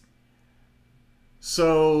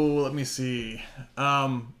 So let me see.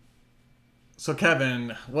 So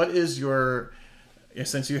Kevin, what is your,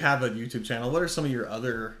 since you have a YouTube channel, what are some of your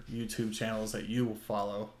other YouTube channels that you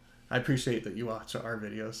follow? I appreciate that you watch our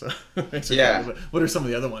videos. So thanks for telling me, but what are some of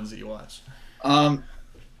the other ones that you watch?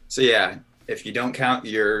 So yeah, if you don't count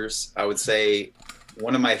yours, I would say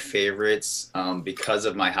one of my favorites, because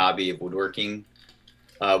of my hobby of woodworking,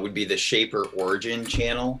 would be the Shaper Origin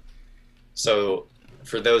channel. So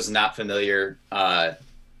for those not familiar,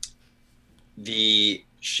 the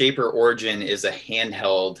Shaper Origin is a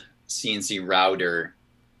handheld CNC router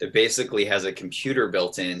that basically has a computer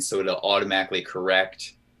built in, so it'll automatically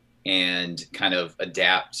correct and kind of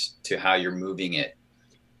adapt to how you're moving it.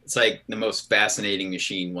 It's like the most fascinating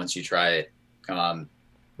machine once you try it.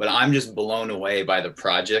 But I'm just blown away by the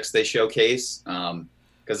projects they showcase,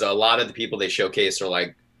 because a lot of the people they showcase are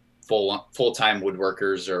like full-time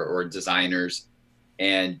woodworkers or designers.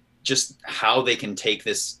 And just how they can take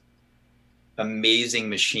this amazing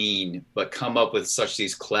machine, but come up with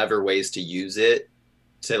these clever ways to use it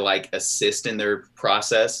to like assist in their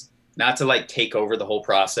process, not to like take over the whole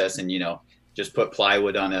process and, you know, just put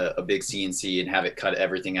plywood on a big CNC and have it cut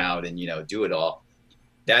everything out and, you know, do it all.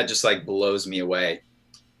 That just like blows me away.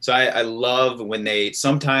 So I love when they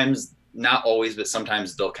sometimes, not always, but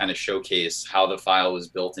sometimes they'll kind of showcase how the file was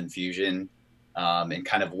built in Fusion. And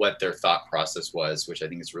kind of what their thought process was, which I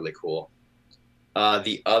think is really cool.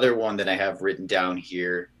 The other one that I have written down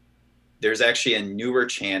here, there's actually a newer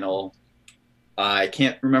channel. I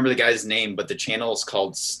can't remember the guy's name, but the channel is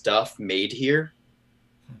called Stuff Made Here.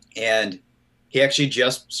 And he actually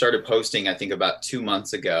just started posting, I think about 2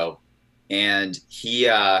 months ago. And he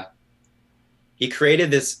created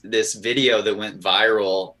this video that went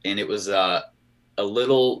viral, and it was a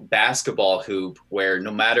little basketball hoop where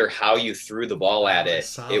no matter how you threw the ball at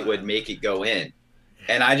it, it would make it go in.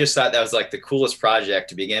 And I just thought that was like the coolest project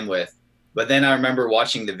to begin with. But then I remember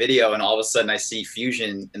watching the video and all of a sudden I see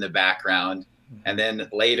Fusion in the background. And then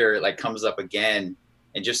later it like comes up again,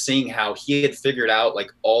 and just seeing how he had figured out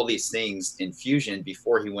like all these things in Fusion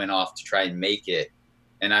before he went off to try and make it.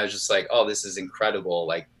 And I was just like, oh, this is incredible.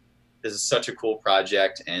 Like, this is such a cool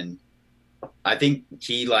project. And I think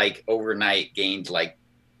he like overnight gained like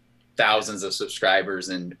thousands of subscribers,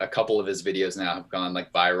 and a couple of his videos now have gone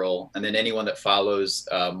like viral. And then anyone that follows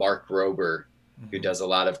Mark Rober, who does a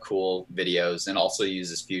lot of cool videos and also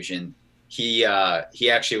uses Fusion, he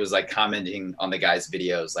actually was like commenting on the guy's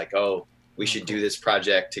videos like, oh, we should do this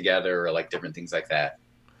project together, or like different things like that.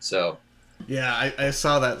 So yeah, I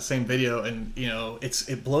saw that same video, and you know,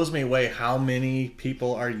 it blows me away how many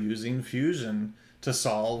people are using Fusion to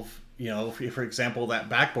solve, you know, for example, that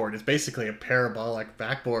backboard is basically a parabolic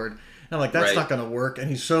backboard. And I'm like, that's not going to work. And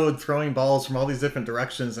he showed throwing balls from all these different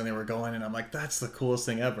directions, and they were going, and I'm like, that's the coolest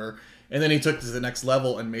thing ever. And then he took it to the next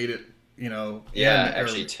level and made it, you know, Yeah, and,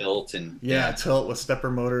 actually tilt and tilt with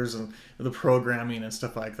stepper motors and the programming and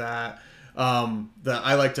stuff like that. The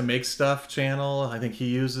I Like to Make Stuff channel, I think he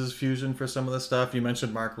uses Fusion for some of the stuff. You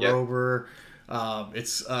mentioned Mark Rober.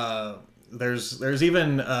 There's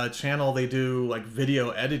even a channel they do like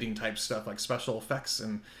video editing type stuff, like special effects,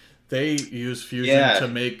 and they use Fusion to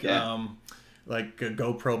make like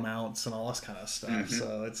GoPro mounts and all this kind of stuff.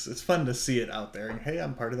 So it's fun to see it out there. And, hey,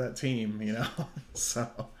 I'm part of that team, you know. So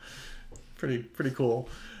pretty cool.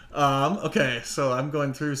 Okay, so I'm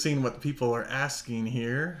going through seeing what people are asking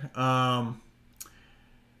here.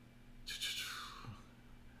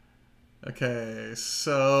 Okay,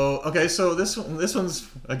 so this one's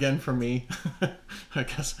again from me, I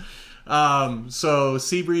guess. So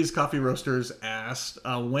Seabreeze Coffee Roasters asked,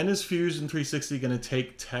 when is Fusion 360 going to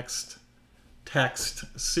take text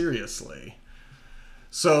seriously?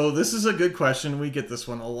 So this is a good question. We get this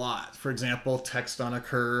one a lot. For example, text on a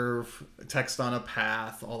curve, text on a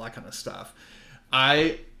path, all that kind of stuff.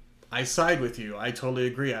 I side with you. I totally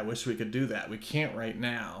agree. I wish we could do that. We can't right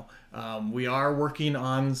now. We are working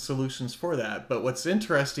on solutions for that. But what's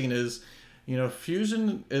interesting is, you know,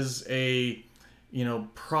 Fusion is a, you know,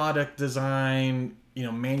 product design, you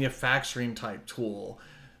know, manufacturing type tool.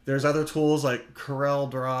 There's other tools like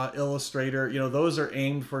CorelDRAW, Illustrator, you know, those are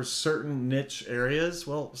aimed for certain niche areas.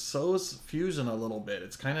 Well, so is Fusion a little bit.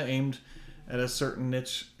 It's kind of aimed at a certain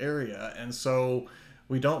niche area. And so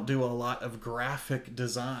we don't do a lot of graphic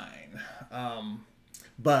design.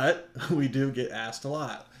 But we do get asked a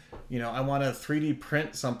lot. You know, I want to 3D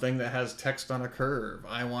print something that has text on a curve.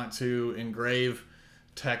 I want to engrave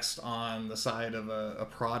text on the side of a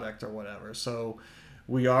product or whatever. So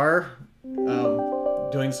we are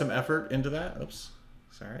doing some effort into that. Oops,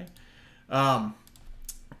 sorry.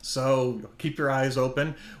 So keep your eyes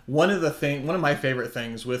open. One of my favorite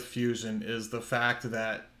things with Fusion is the fact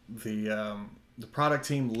that the product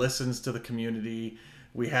team listens to the community.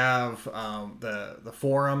 We have the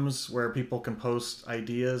forums where people can post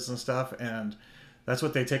ideas and stuff, and that's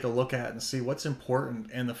what they take a look at and see what's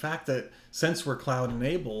important. And the fact that since we're cloud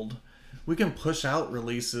enabled, we can push out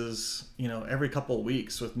releases, you know, every couple of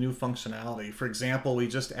weeks with new functionality. For example, we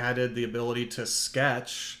just added the ability to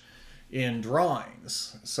sketch in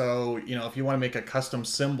drawings. So, you know, if you want to make a custom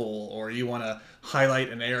symbol or you want to highlight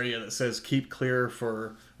an area that says keep clear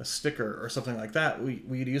for a sticker or something like that, we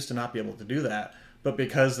used to not be able to do that. But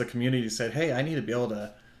because the community said, hey, I need to be able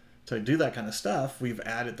to do that kind of stuff, we've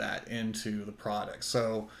added that into the product.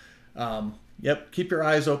 So, yep, keep your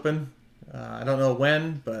eyes open. I don't know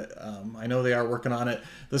when, but I know they are working on it.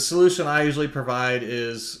 The solution I usually provide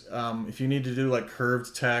is if you need to do like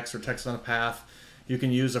curved text or text on a path, you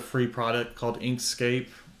can use a free product called Inkscape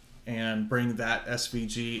and bring that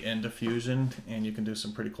SVG into Fusion, and you can do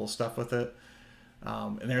some pretty cool stuff with it.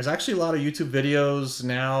 And there's actually a lot of YouTube videos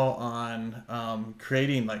now on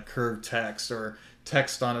creating like curved text or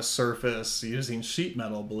text on a surface using sheet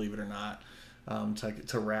metal, believe it or not,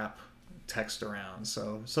 to wrap text around.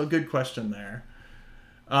 So good question there.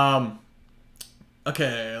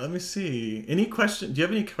 Okay, let me see. Do you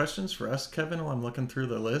have any questions for us, Kevin, while I'm looking through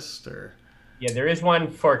the list? Or Yeah, there is one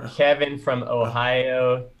for Kevin from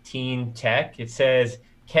Ohio Teen Tech. It says,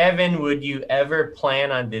 Kevin, would you ever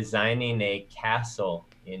plan on designing a castle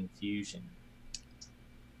in Fusion?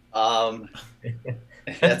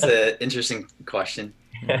 That's an interesting question.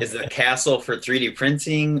 Is the castle for 3D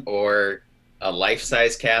printing or a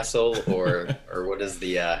life-size castle, or what is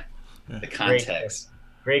the context?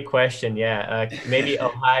 Great question. Yeah, maybe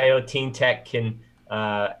Ohio Teen Tech can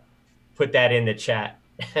put that in the chat.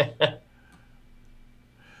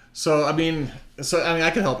 So I mean,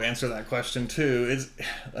 I can help answer that question too. It's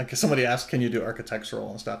like somebody asked, can you do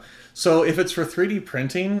architectural and stuff? So if it's for 3D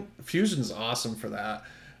printing, Fusion's awesome for that.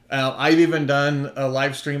 I've even done a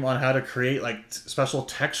live stream on how to create like special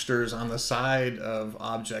textures on the side of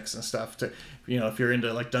objects and stuff to, you know, if you're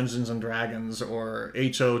into like Dungeons and Dragons or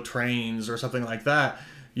HO trains or something like that,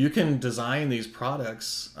 you can design these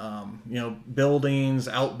products, you know, buildings,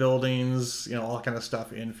 outbuildings, you know, all that kind of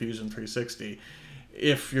stuff in Fusion 360.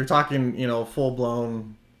 If you're talking, you know,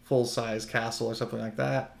 full-blown, full-size castle or something like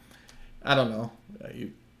that, I don't know.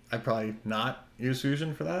 I'd probably not use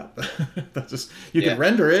Fusion for that. But that's just, you can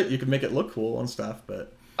render it, you can make it look cool and stuff.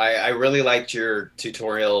 But I really liked your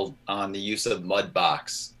tutorial on the use of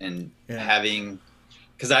Mudbox and having,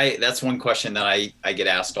 because that's one question that I get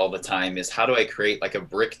asked all the time is, how do I create like a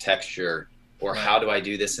brick texture, or how do I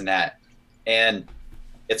do this and that? And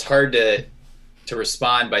it's hard to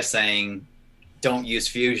respond by saying, don't use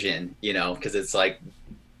Fusion, you know, because it's like,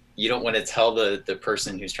 you don't want to tell the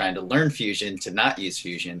person who's trying to learn Fusion to not use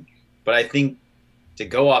Fusion. But I think to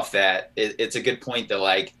go off that, it's a good point that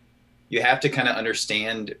like you have to kind of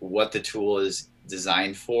understand what the tool is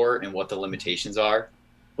designed for and what the limitations are.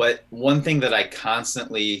 But one thing that I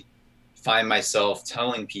constantly find myself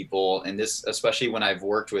telling people, and this especially when I've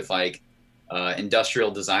worked with like industrial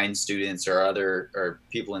design students or other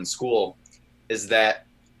people in school, is that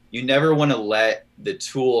you never want to let the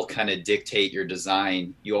tool kind of dictate your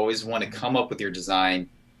design. You always want to come up with your design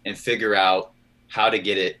and figure out how to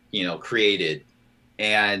get it, created.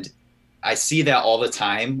 And I see that all the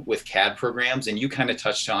time with CAD programs, and you kind of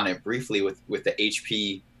touched on it briefly with the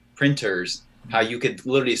HP printers, how you could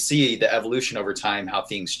literally see the evolution over time, how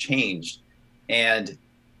things changed. And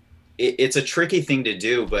it's a tricky thing to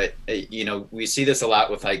do, but we see this a lot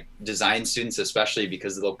with like design students, especially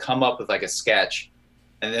because they'll come up with like a sketch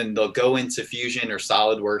and then they'll go into Fusion or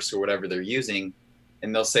SolidWorks or whatever they're using,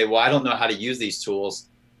 and they'll say, well, I don't know how to use these tools.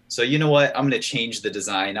 So you know what? I'm going to change the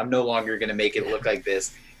design. I'm no longer going to make it look like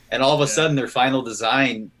this. And all of a sudden their final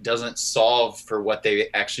design doesn't solve for what they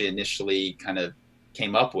actually initially kind of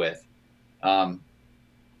came up with.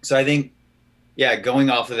 So I think, going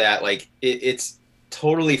off of that, like it's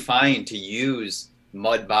totally fine to use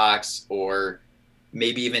Mudbox or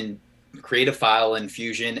maybe even create a file in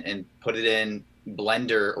Fusion and put it in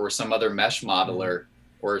Blender or some other mesh modeler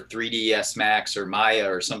or 3ds Max or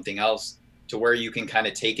Maya or something else, to where you can kind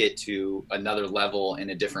of take it to another level in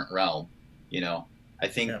a different realm. I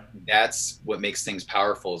think that's what makes things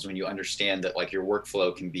powerful, is when you understand that like your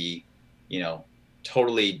workflow can be,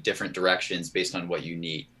 totally different directions based on what you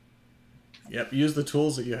need. Yep. Use the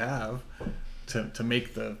tools that you have to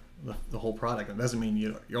make the whole product. It doesn't mean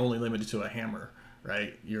you're only limited to a hammer,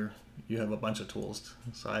 right? You have a bunch of tools.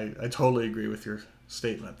 So I totally agree with your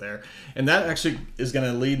statement there. And that actually is going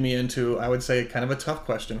to lead me into, I would say, kind of a tough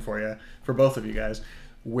question for both of you guys.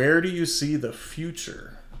 Where do you see the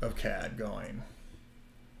future of CAD going?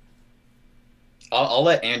 I'll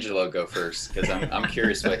let Angelo go first, because I'm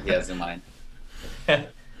curious what he has in mind.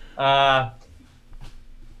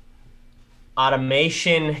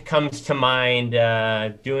 Automation comes to mind,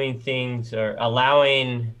 doing things or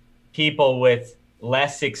allowing people with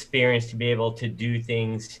less experience to be able to do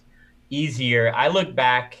things easier. I look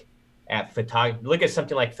back at look at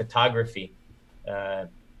something like photography.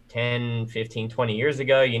 10, 15, 20 years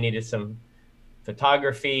ago, you needed some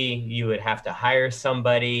photography. You would have to hire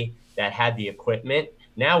somebody that had the equipment.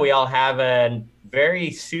 Now we all have a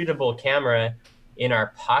very suitable camera in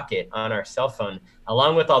our pocket on our cell phone,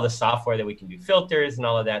 along with all the software that we can do filters and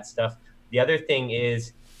all of that stuff. The other thing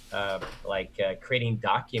is creating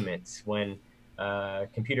documents. When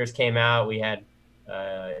computers came out, we had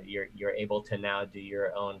you're able to now do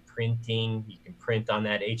your own printing. You can print on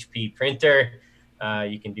that HP printer.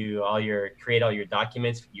 You can do create all your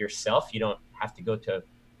documents yourself. You don't have to go to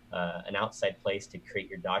an outside place to create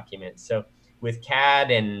your documents. So with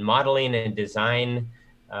CAD and modeling and design,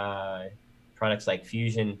 products like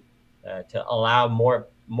Fusion, to allow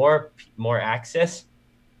more access,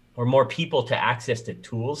 or more people to access the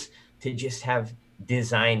tools, to just have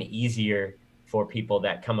design easier for people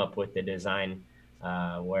that come up with the design,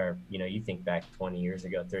 where you think back 20 years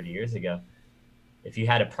ago, 30 years ago, if you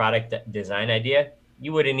had a product design idea,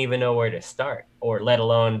 you wouldn't even know where to start, or let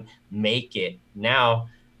alone make it. Now,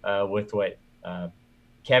 with what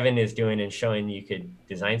Kevin is doing and showing, you could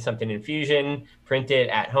design something in Fusion, print it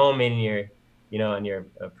at home in your, on your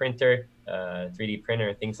printer, 3D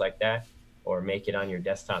printer, things like that, or make it on your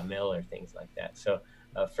desktop mill or things like that. So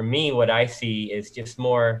for me, what I see is just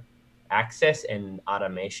more access and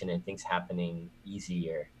automation and things happening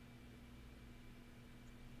easier.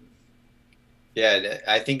 Yeah,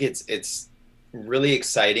 I think it's really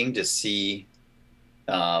exciting to see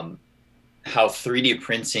how 3D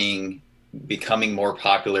printing becoming more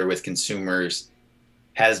popular with consumers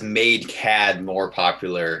has made CAD more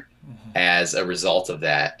popular as a result of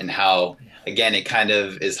that, and how, again, it kind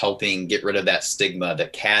of is helping get rid of that stigma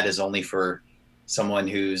that CAD is only for someone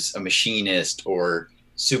who's a machinist or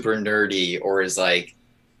super nerdy, or is like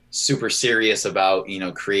super serious about,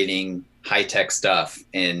 creating high-tech stuff.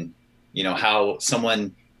 And, how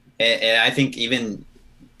someone, and I think even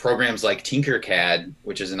programs like Tinkercad,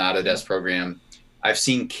 which is an Autodesk program, I've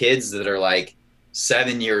seen kids that are like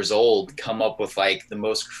 7 years old come up with like the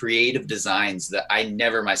most creative designs that I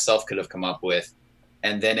never myself could have come up with.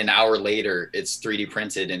 And then an hour later, it's 3D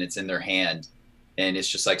printed and it's in their hand. And it's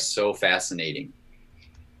just like so fascinating.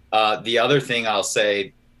 The other thing I'll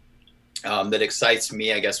say that excites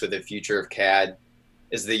me, I guess, with the future of CAD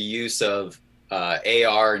is the use of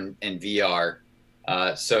AR and VR.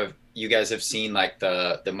 So if you guys have seen like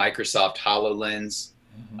the Microsoft HoloLens,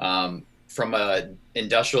 from a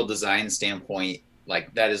industrial design standpoint,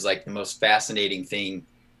 Like that is like the most fascinating thing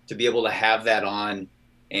to be able to have that on.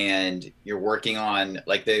 And you're working on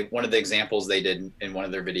like one of the examples they did in one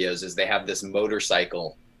of their videos is they have this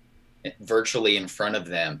motorcycle virtually in front of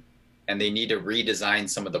them, and they need to redesign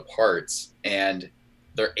some of the parts, and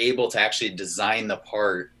they're able to actually design the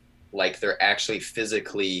part like they're actually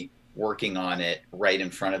physically working on it right in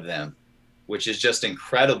front of them, which is just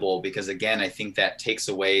incredible because again, I think that takes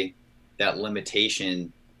away that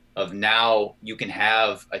limitation of now you can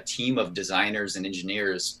have a team of designers and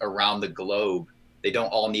engineers around the globe. They don't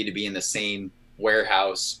all need to be in the same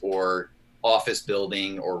warehouse or office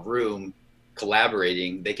building or room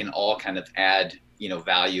collaborating. They can all kind of add,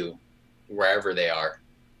 value wherever they are.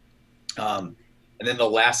 And then the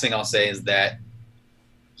last thing I'll say is that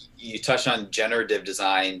you touched on generative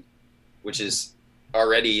design, which is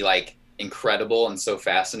already like incredible and so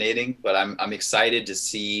fascinating, but I'm excited to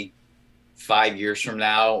see 5 years from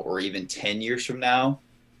now or even 10 years from now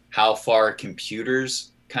how far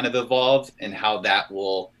computers kind of evolve and how that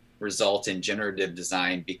will result in generative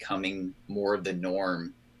design becoming more of the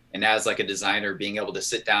norm. And as like a designer being able to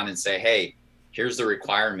sit down and say, hey, here's the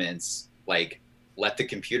requirements, like let the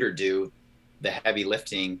computer do the heavy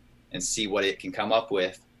lifting and see what it can come up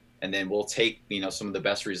with, and then we'll take some of the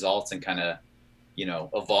best results and kind of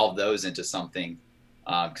evolve those into something,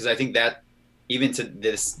 because I think that even to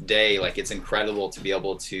this day, like it's incredible to be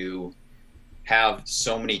able to have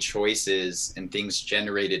so many choices and things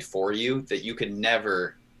generated for you that you could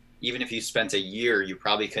never, even if you spent a year, you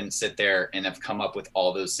probably couldn't sit there and have come up with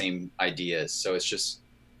all those same ideas. So it's just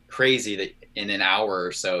crazy that in an hour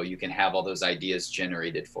or so you can have all those ideas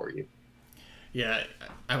generated for you. Yeah,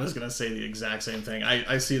 I was going to say the exact same thing.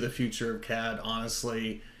 I see the future of CAD,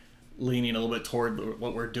 honestly, leaning a little bit toward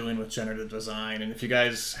what we're doing with generative design. And if you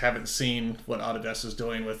guys haven't seen what Autodesk is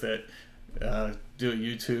doing with it, do a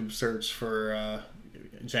YouTube search for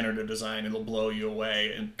generative design. It'll blow you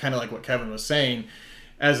away. And kind of like what Kevin was saying,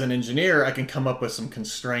 as an engineer, I can come up with some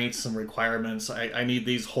constraints, some requirements. I need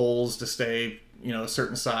these holes to stay, a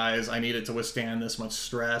certain size. I need it to withstand this much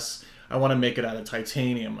stress. I want to make it out of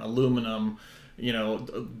titanium, aluminum,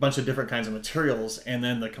 a bunch of different kinds of materials. And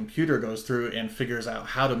then the computer goes through and figures out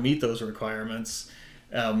how to meet those requirements,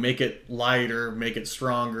 make it lighter, make it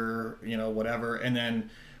stronger, whatever. And then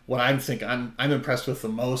what I'm impressed with the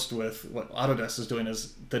most with what Autodesk is doing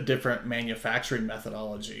is the different manufacturing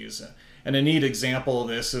methodologies. And a neat example of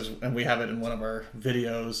this is, and we have it in one of our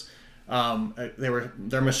videos,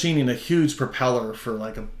 they're machining a huge propeller for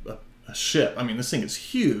like a ship. I mean, this thing is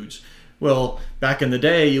huge. Well, back in the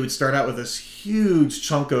day, you would start out with this huge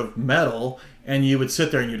chunk of metal, and you would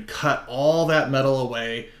sit there and you'd cut all that metal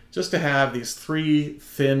away just to have these 3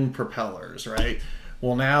 thin propellers, right?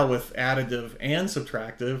 Well, now with additive and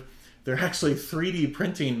subtractive, they're actually 3D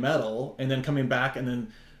printing metal and then coming back and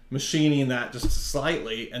then machining that just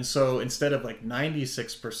slightly. And so instead of like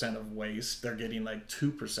 96% of waste, they're getting like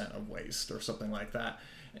 2% of waste or something like that.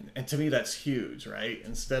 And to me, that's huge, right?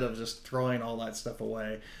 Instead of just throwing all that stuff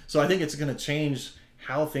away. So I think it's going to change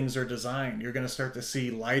how things are designed. You're going to start to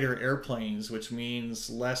see lighter airplanes, which means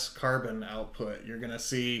less carbon output. You're going to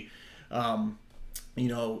see,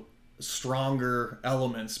 stronger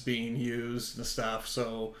elements being used and stuff.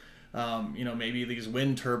 So, maybe these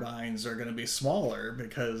wind turbines are going to be smaller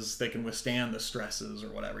because they can withstand the stresses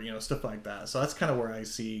or whatever, stuff like that. So that's kind of where I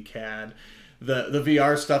see CAD. The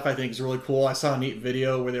VR stuff I think is really cool. I saw a neat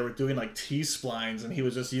video where they were doing like T-splines, and he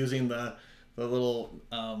was just using the little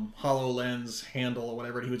HoloLens handle or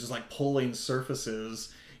whatever, and he was just like pulling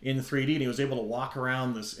surfaces in 3D, and he was able to walk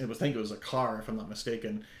around this, I think it was a car if I'm not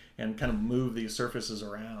mistaken, and kind of move these surfaces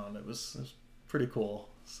around. It was pretty cool.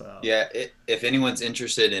 So yeah, if anyone's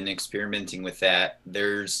interested in experimenting with that,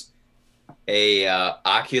 there's a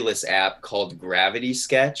Oculus app called Gravity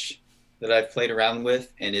Sketch that I've played around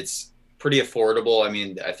with, and it's pretty affordable. I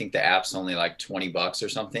mean, I think the app's only like $20 or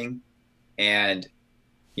something. And,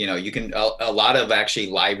 you can, a lot of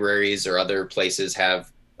actually libraries or other places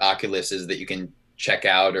have Oculuses that you can check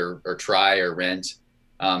out or try or rent.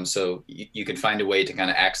 So you can find a way to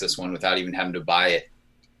kind of access one without even having to buy it.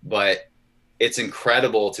 But it's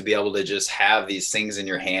incredible to be able to just have these things in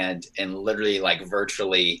your hand and literally like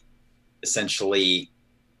virtually essentially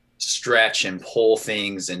stretch and pull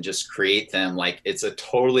things and just create them. Like it's a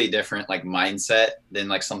totally different like mindset than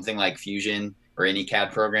like something like Fusion or any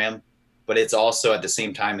CAD program, but it's also at the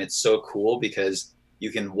same time it's so cool because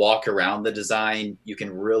you can walk around the design, you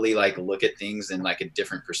can really like look at things in like a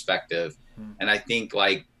different perspective. And I think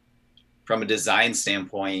like from a design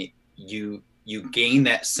standpoint, you gain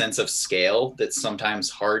that sense of scale that's sometimes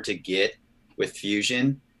hard to get with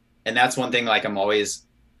Fusion. And that's one thing like I'm always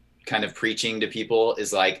kind of preaching to people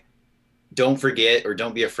is like, don't forget or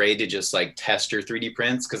don't be afraid to just like test your 3D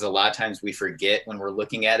prints, because a lot of times we forget when we're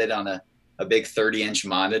looking at it on a big 30-inch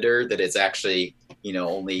monitor that it's actually, you know,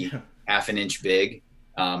 only half an inch big,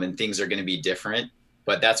 and things are going to be different.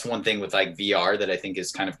 But that's one thing with like VR that I think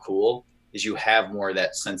is kind of cool, is you have more of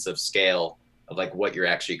that sense of scale of like what you're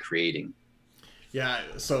actually creating. Yeah,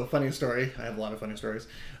 so funny story. I have a lot of funny stories.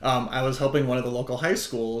 I was helping one of the local high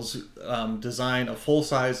schools design a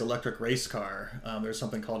full-size electric race car. There's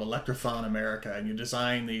something called Electrothon America, and you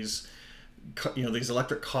design these, you know, these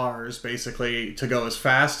electric cars basically to go as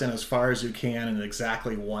fast and as far as you can in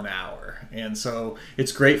exactly 1 hour. And so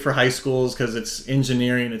it's great for high schools because it's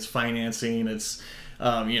engineering, it's financing, it's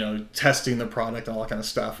you know, testing the product and all that kind of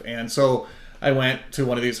stuff. And so I went to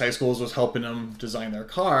one of these high schools, was helping them design their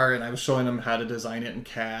car, and I was showing them how to design it in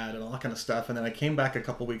CAD and all that kind of stuff. And then I came back a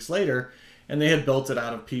couple weeks later, and they had built it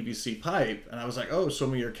out of PVC pipe. And I was like, oh, show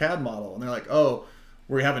me your CAD model. And they're like, oh,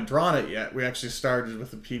 we haven't drawn it yet. We actually started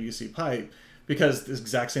with the PVC pipe, because the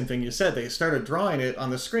exact same thing you said. They started drawing it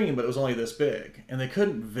on the screen, but it was only this big, and they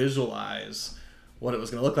couldn't visualize what it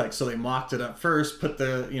was going to look like. So they mocked it up first, put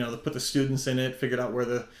the, you know, put the students in it, figured out where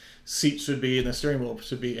the seat should be and the steering wheel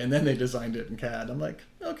should be, and then they designed it in CAD. I'm like,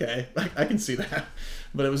 okay, I can see that.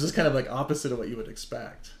 But it was just kind of like opposite of what you would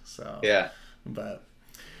expect. So yeah, but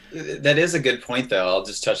that is a good point though. I'll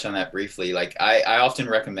just touch on that briefly. Like I often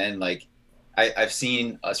recommend, like I've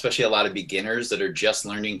seen especially a lot of beginners that are just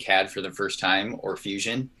learning CAD for the first time, or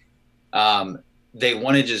Fusion. They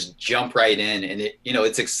want to just jump right in, and it, you know,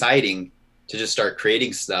 it's exciting to just start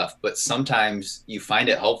creating stuff, but sometimes you find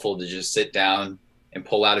it helpful to just sit down and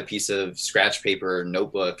pull out a piece of scratch paper or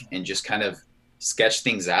notebook and just kind of sketch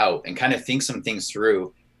things out and kind of think some things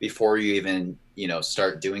through before you even, you know,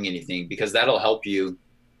 start doing anything, because that'll help you,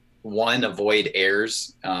 one, avoid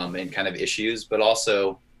errors and kind of issues, but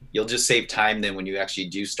also you'll just save time then when you actually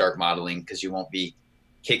do start modeling, because you won't be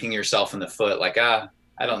kicking yourself in the foot like, I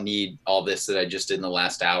don't need all this that I just did in the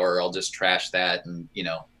last hour. I'll just trash that and, you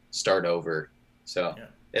know, start over. So yeah.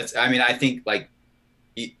 it's, I mean, I think like,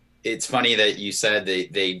 it's funny that you said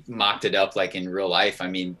they mocked it up like in real life. I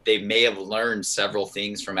mean, they may have learned several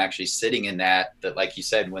things from actually sitting in that, like you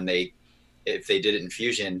said, if they did it in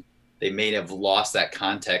Fusion, they may have lost that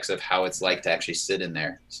context of how it's like to actually sit in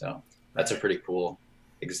there. So that's a pretty cool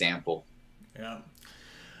example. Yeah.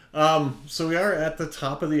 So we are at the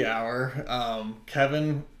top of the hour.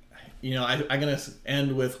 Kevin, you know, I'm going to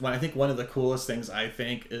end with I think one of the coolest things I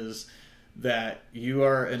think is that you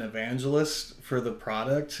are an evangelist for the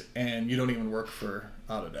product, and you don't even work for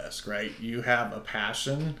Autodesk, right? You have a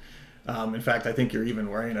passion. In fact, I think you're even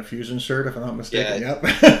wearing a Fusion shirt, if I'm not mistaken. Yeah,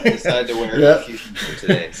 yep. I decided to wear a Fusion shirt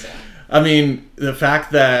today. So. I mean, the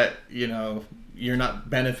fact that, you know, you're not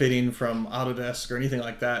benefiting from Autodesk or anything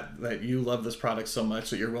like that, that you love this product so much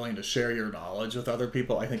that you're willing to share your knowledge with other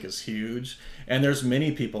people, I think is huge. And there's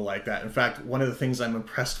many people like that. In fact, one of the things I'm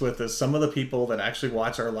impressed with is some of the people that actually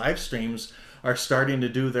watch our live streams are starting to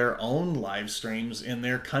do their own live streams in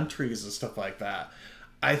their countries and stuff like that.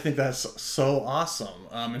 I think that's so awesome.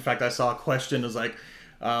 In fact, I saw a question is like,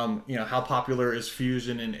 you know, how popular is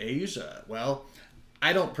Fusion in Asia? Well,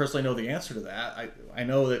 I don't personally know the answer to that. I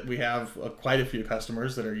know that we have quite a few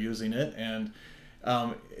customers that are using it, and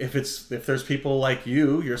if there's people like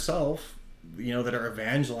you yourself, you know, that are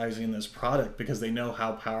evangelizing this product because they know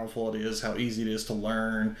how powerful it is, how easy it is to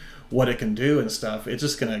learn, what it can do and stuff, it's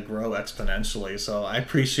just going to grow exponentially. So I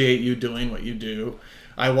appreciate you doing what you do.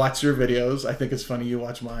 I watch your videos. I think it's funny you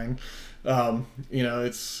watch mine. You know,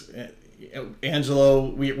 it's Angelo,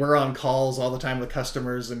 we're on calls all the time with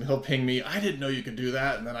customers, and he'll ping me, I didn't know you could do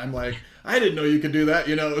that, and then I'm like, I didn't know you could do that.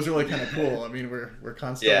 You know, it was really kind of cool. I mean, we're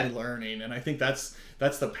constantly learning, and I think that's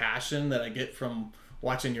the passion that I get from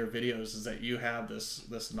watching your videos, is that you have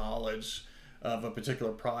this knowledge of a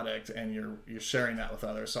particular product, and you're sharing that with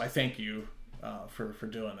others. So I thank you for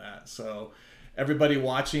doing that. So everybody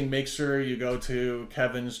watching, make sure you go to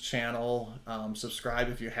Kevin's channel, subscribe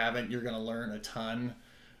if you haven't. You're going to learn a ton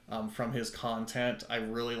from his content. I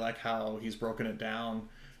really like how he's broken it down.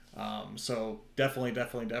 So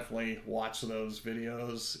definitely watch those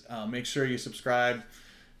videos. Make sure you subscribe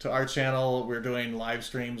to our channel. We're doing live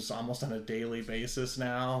streams almost on a daily basis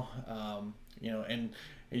now. You know, and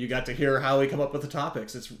you got to hear how we come up with the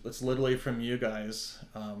topics. It's literally from you guys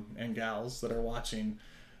and gals that are watching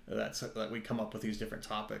that we come up with these different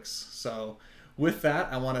topics. So with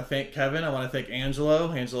that, I want to thank Kevin. I want to thank Angelo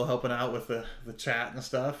helping out with the chat and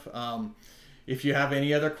stuff. If you have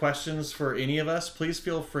any other questions for any of us, please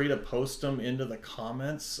feel free to post them into the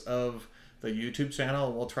comments of the YouTube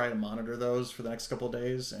channel. We'll try to monitor those for the next couple of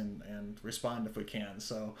days and respond if we can.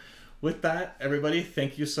 So with that, everybody,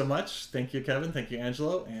 thank you so much. Thank you, Kevin. Thank you,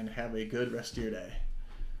 Angelo, and have a good rest of your day.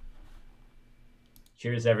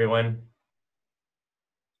 Cheers, everyone.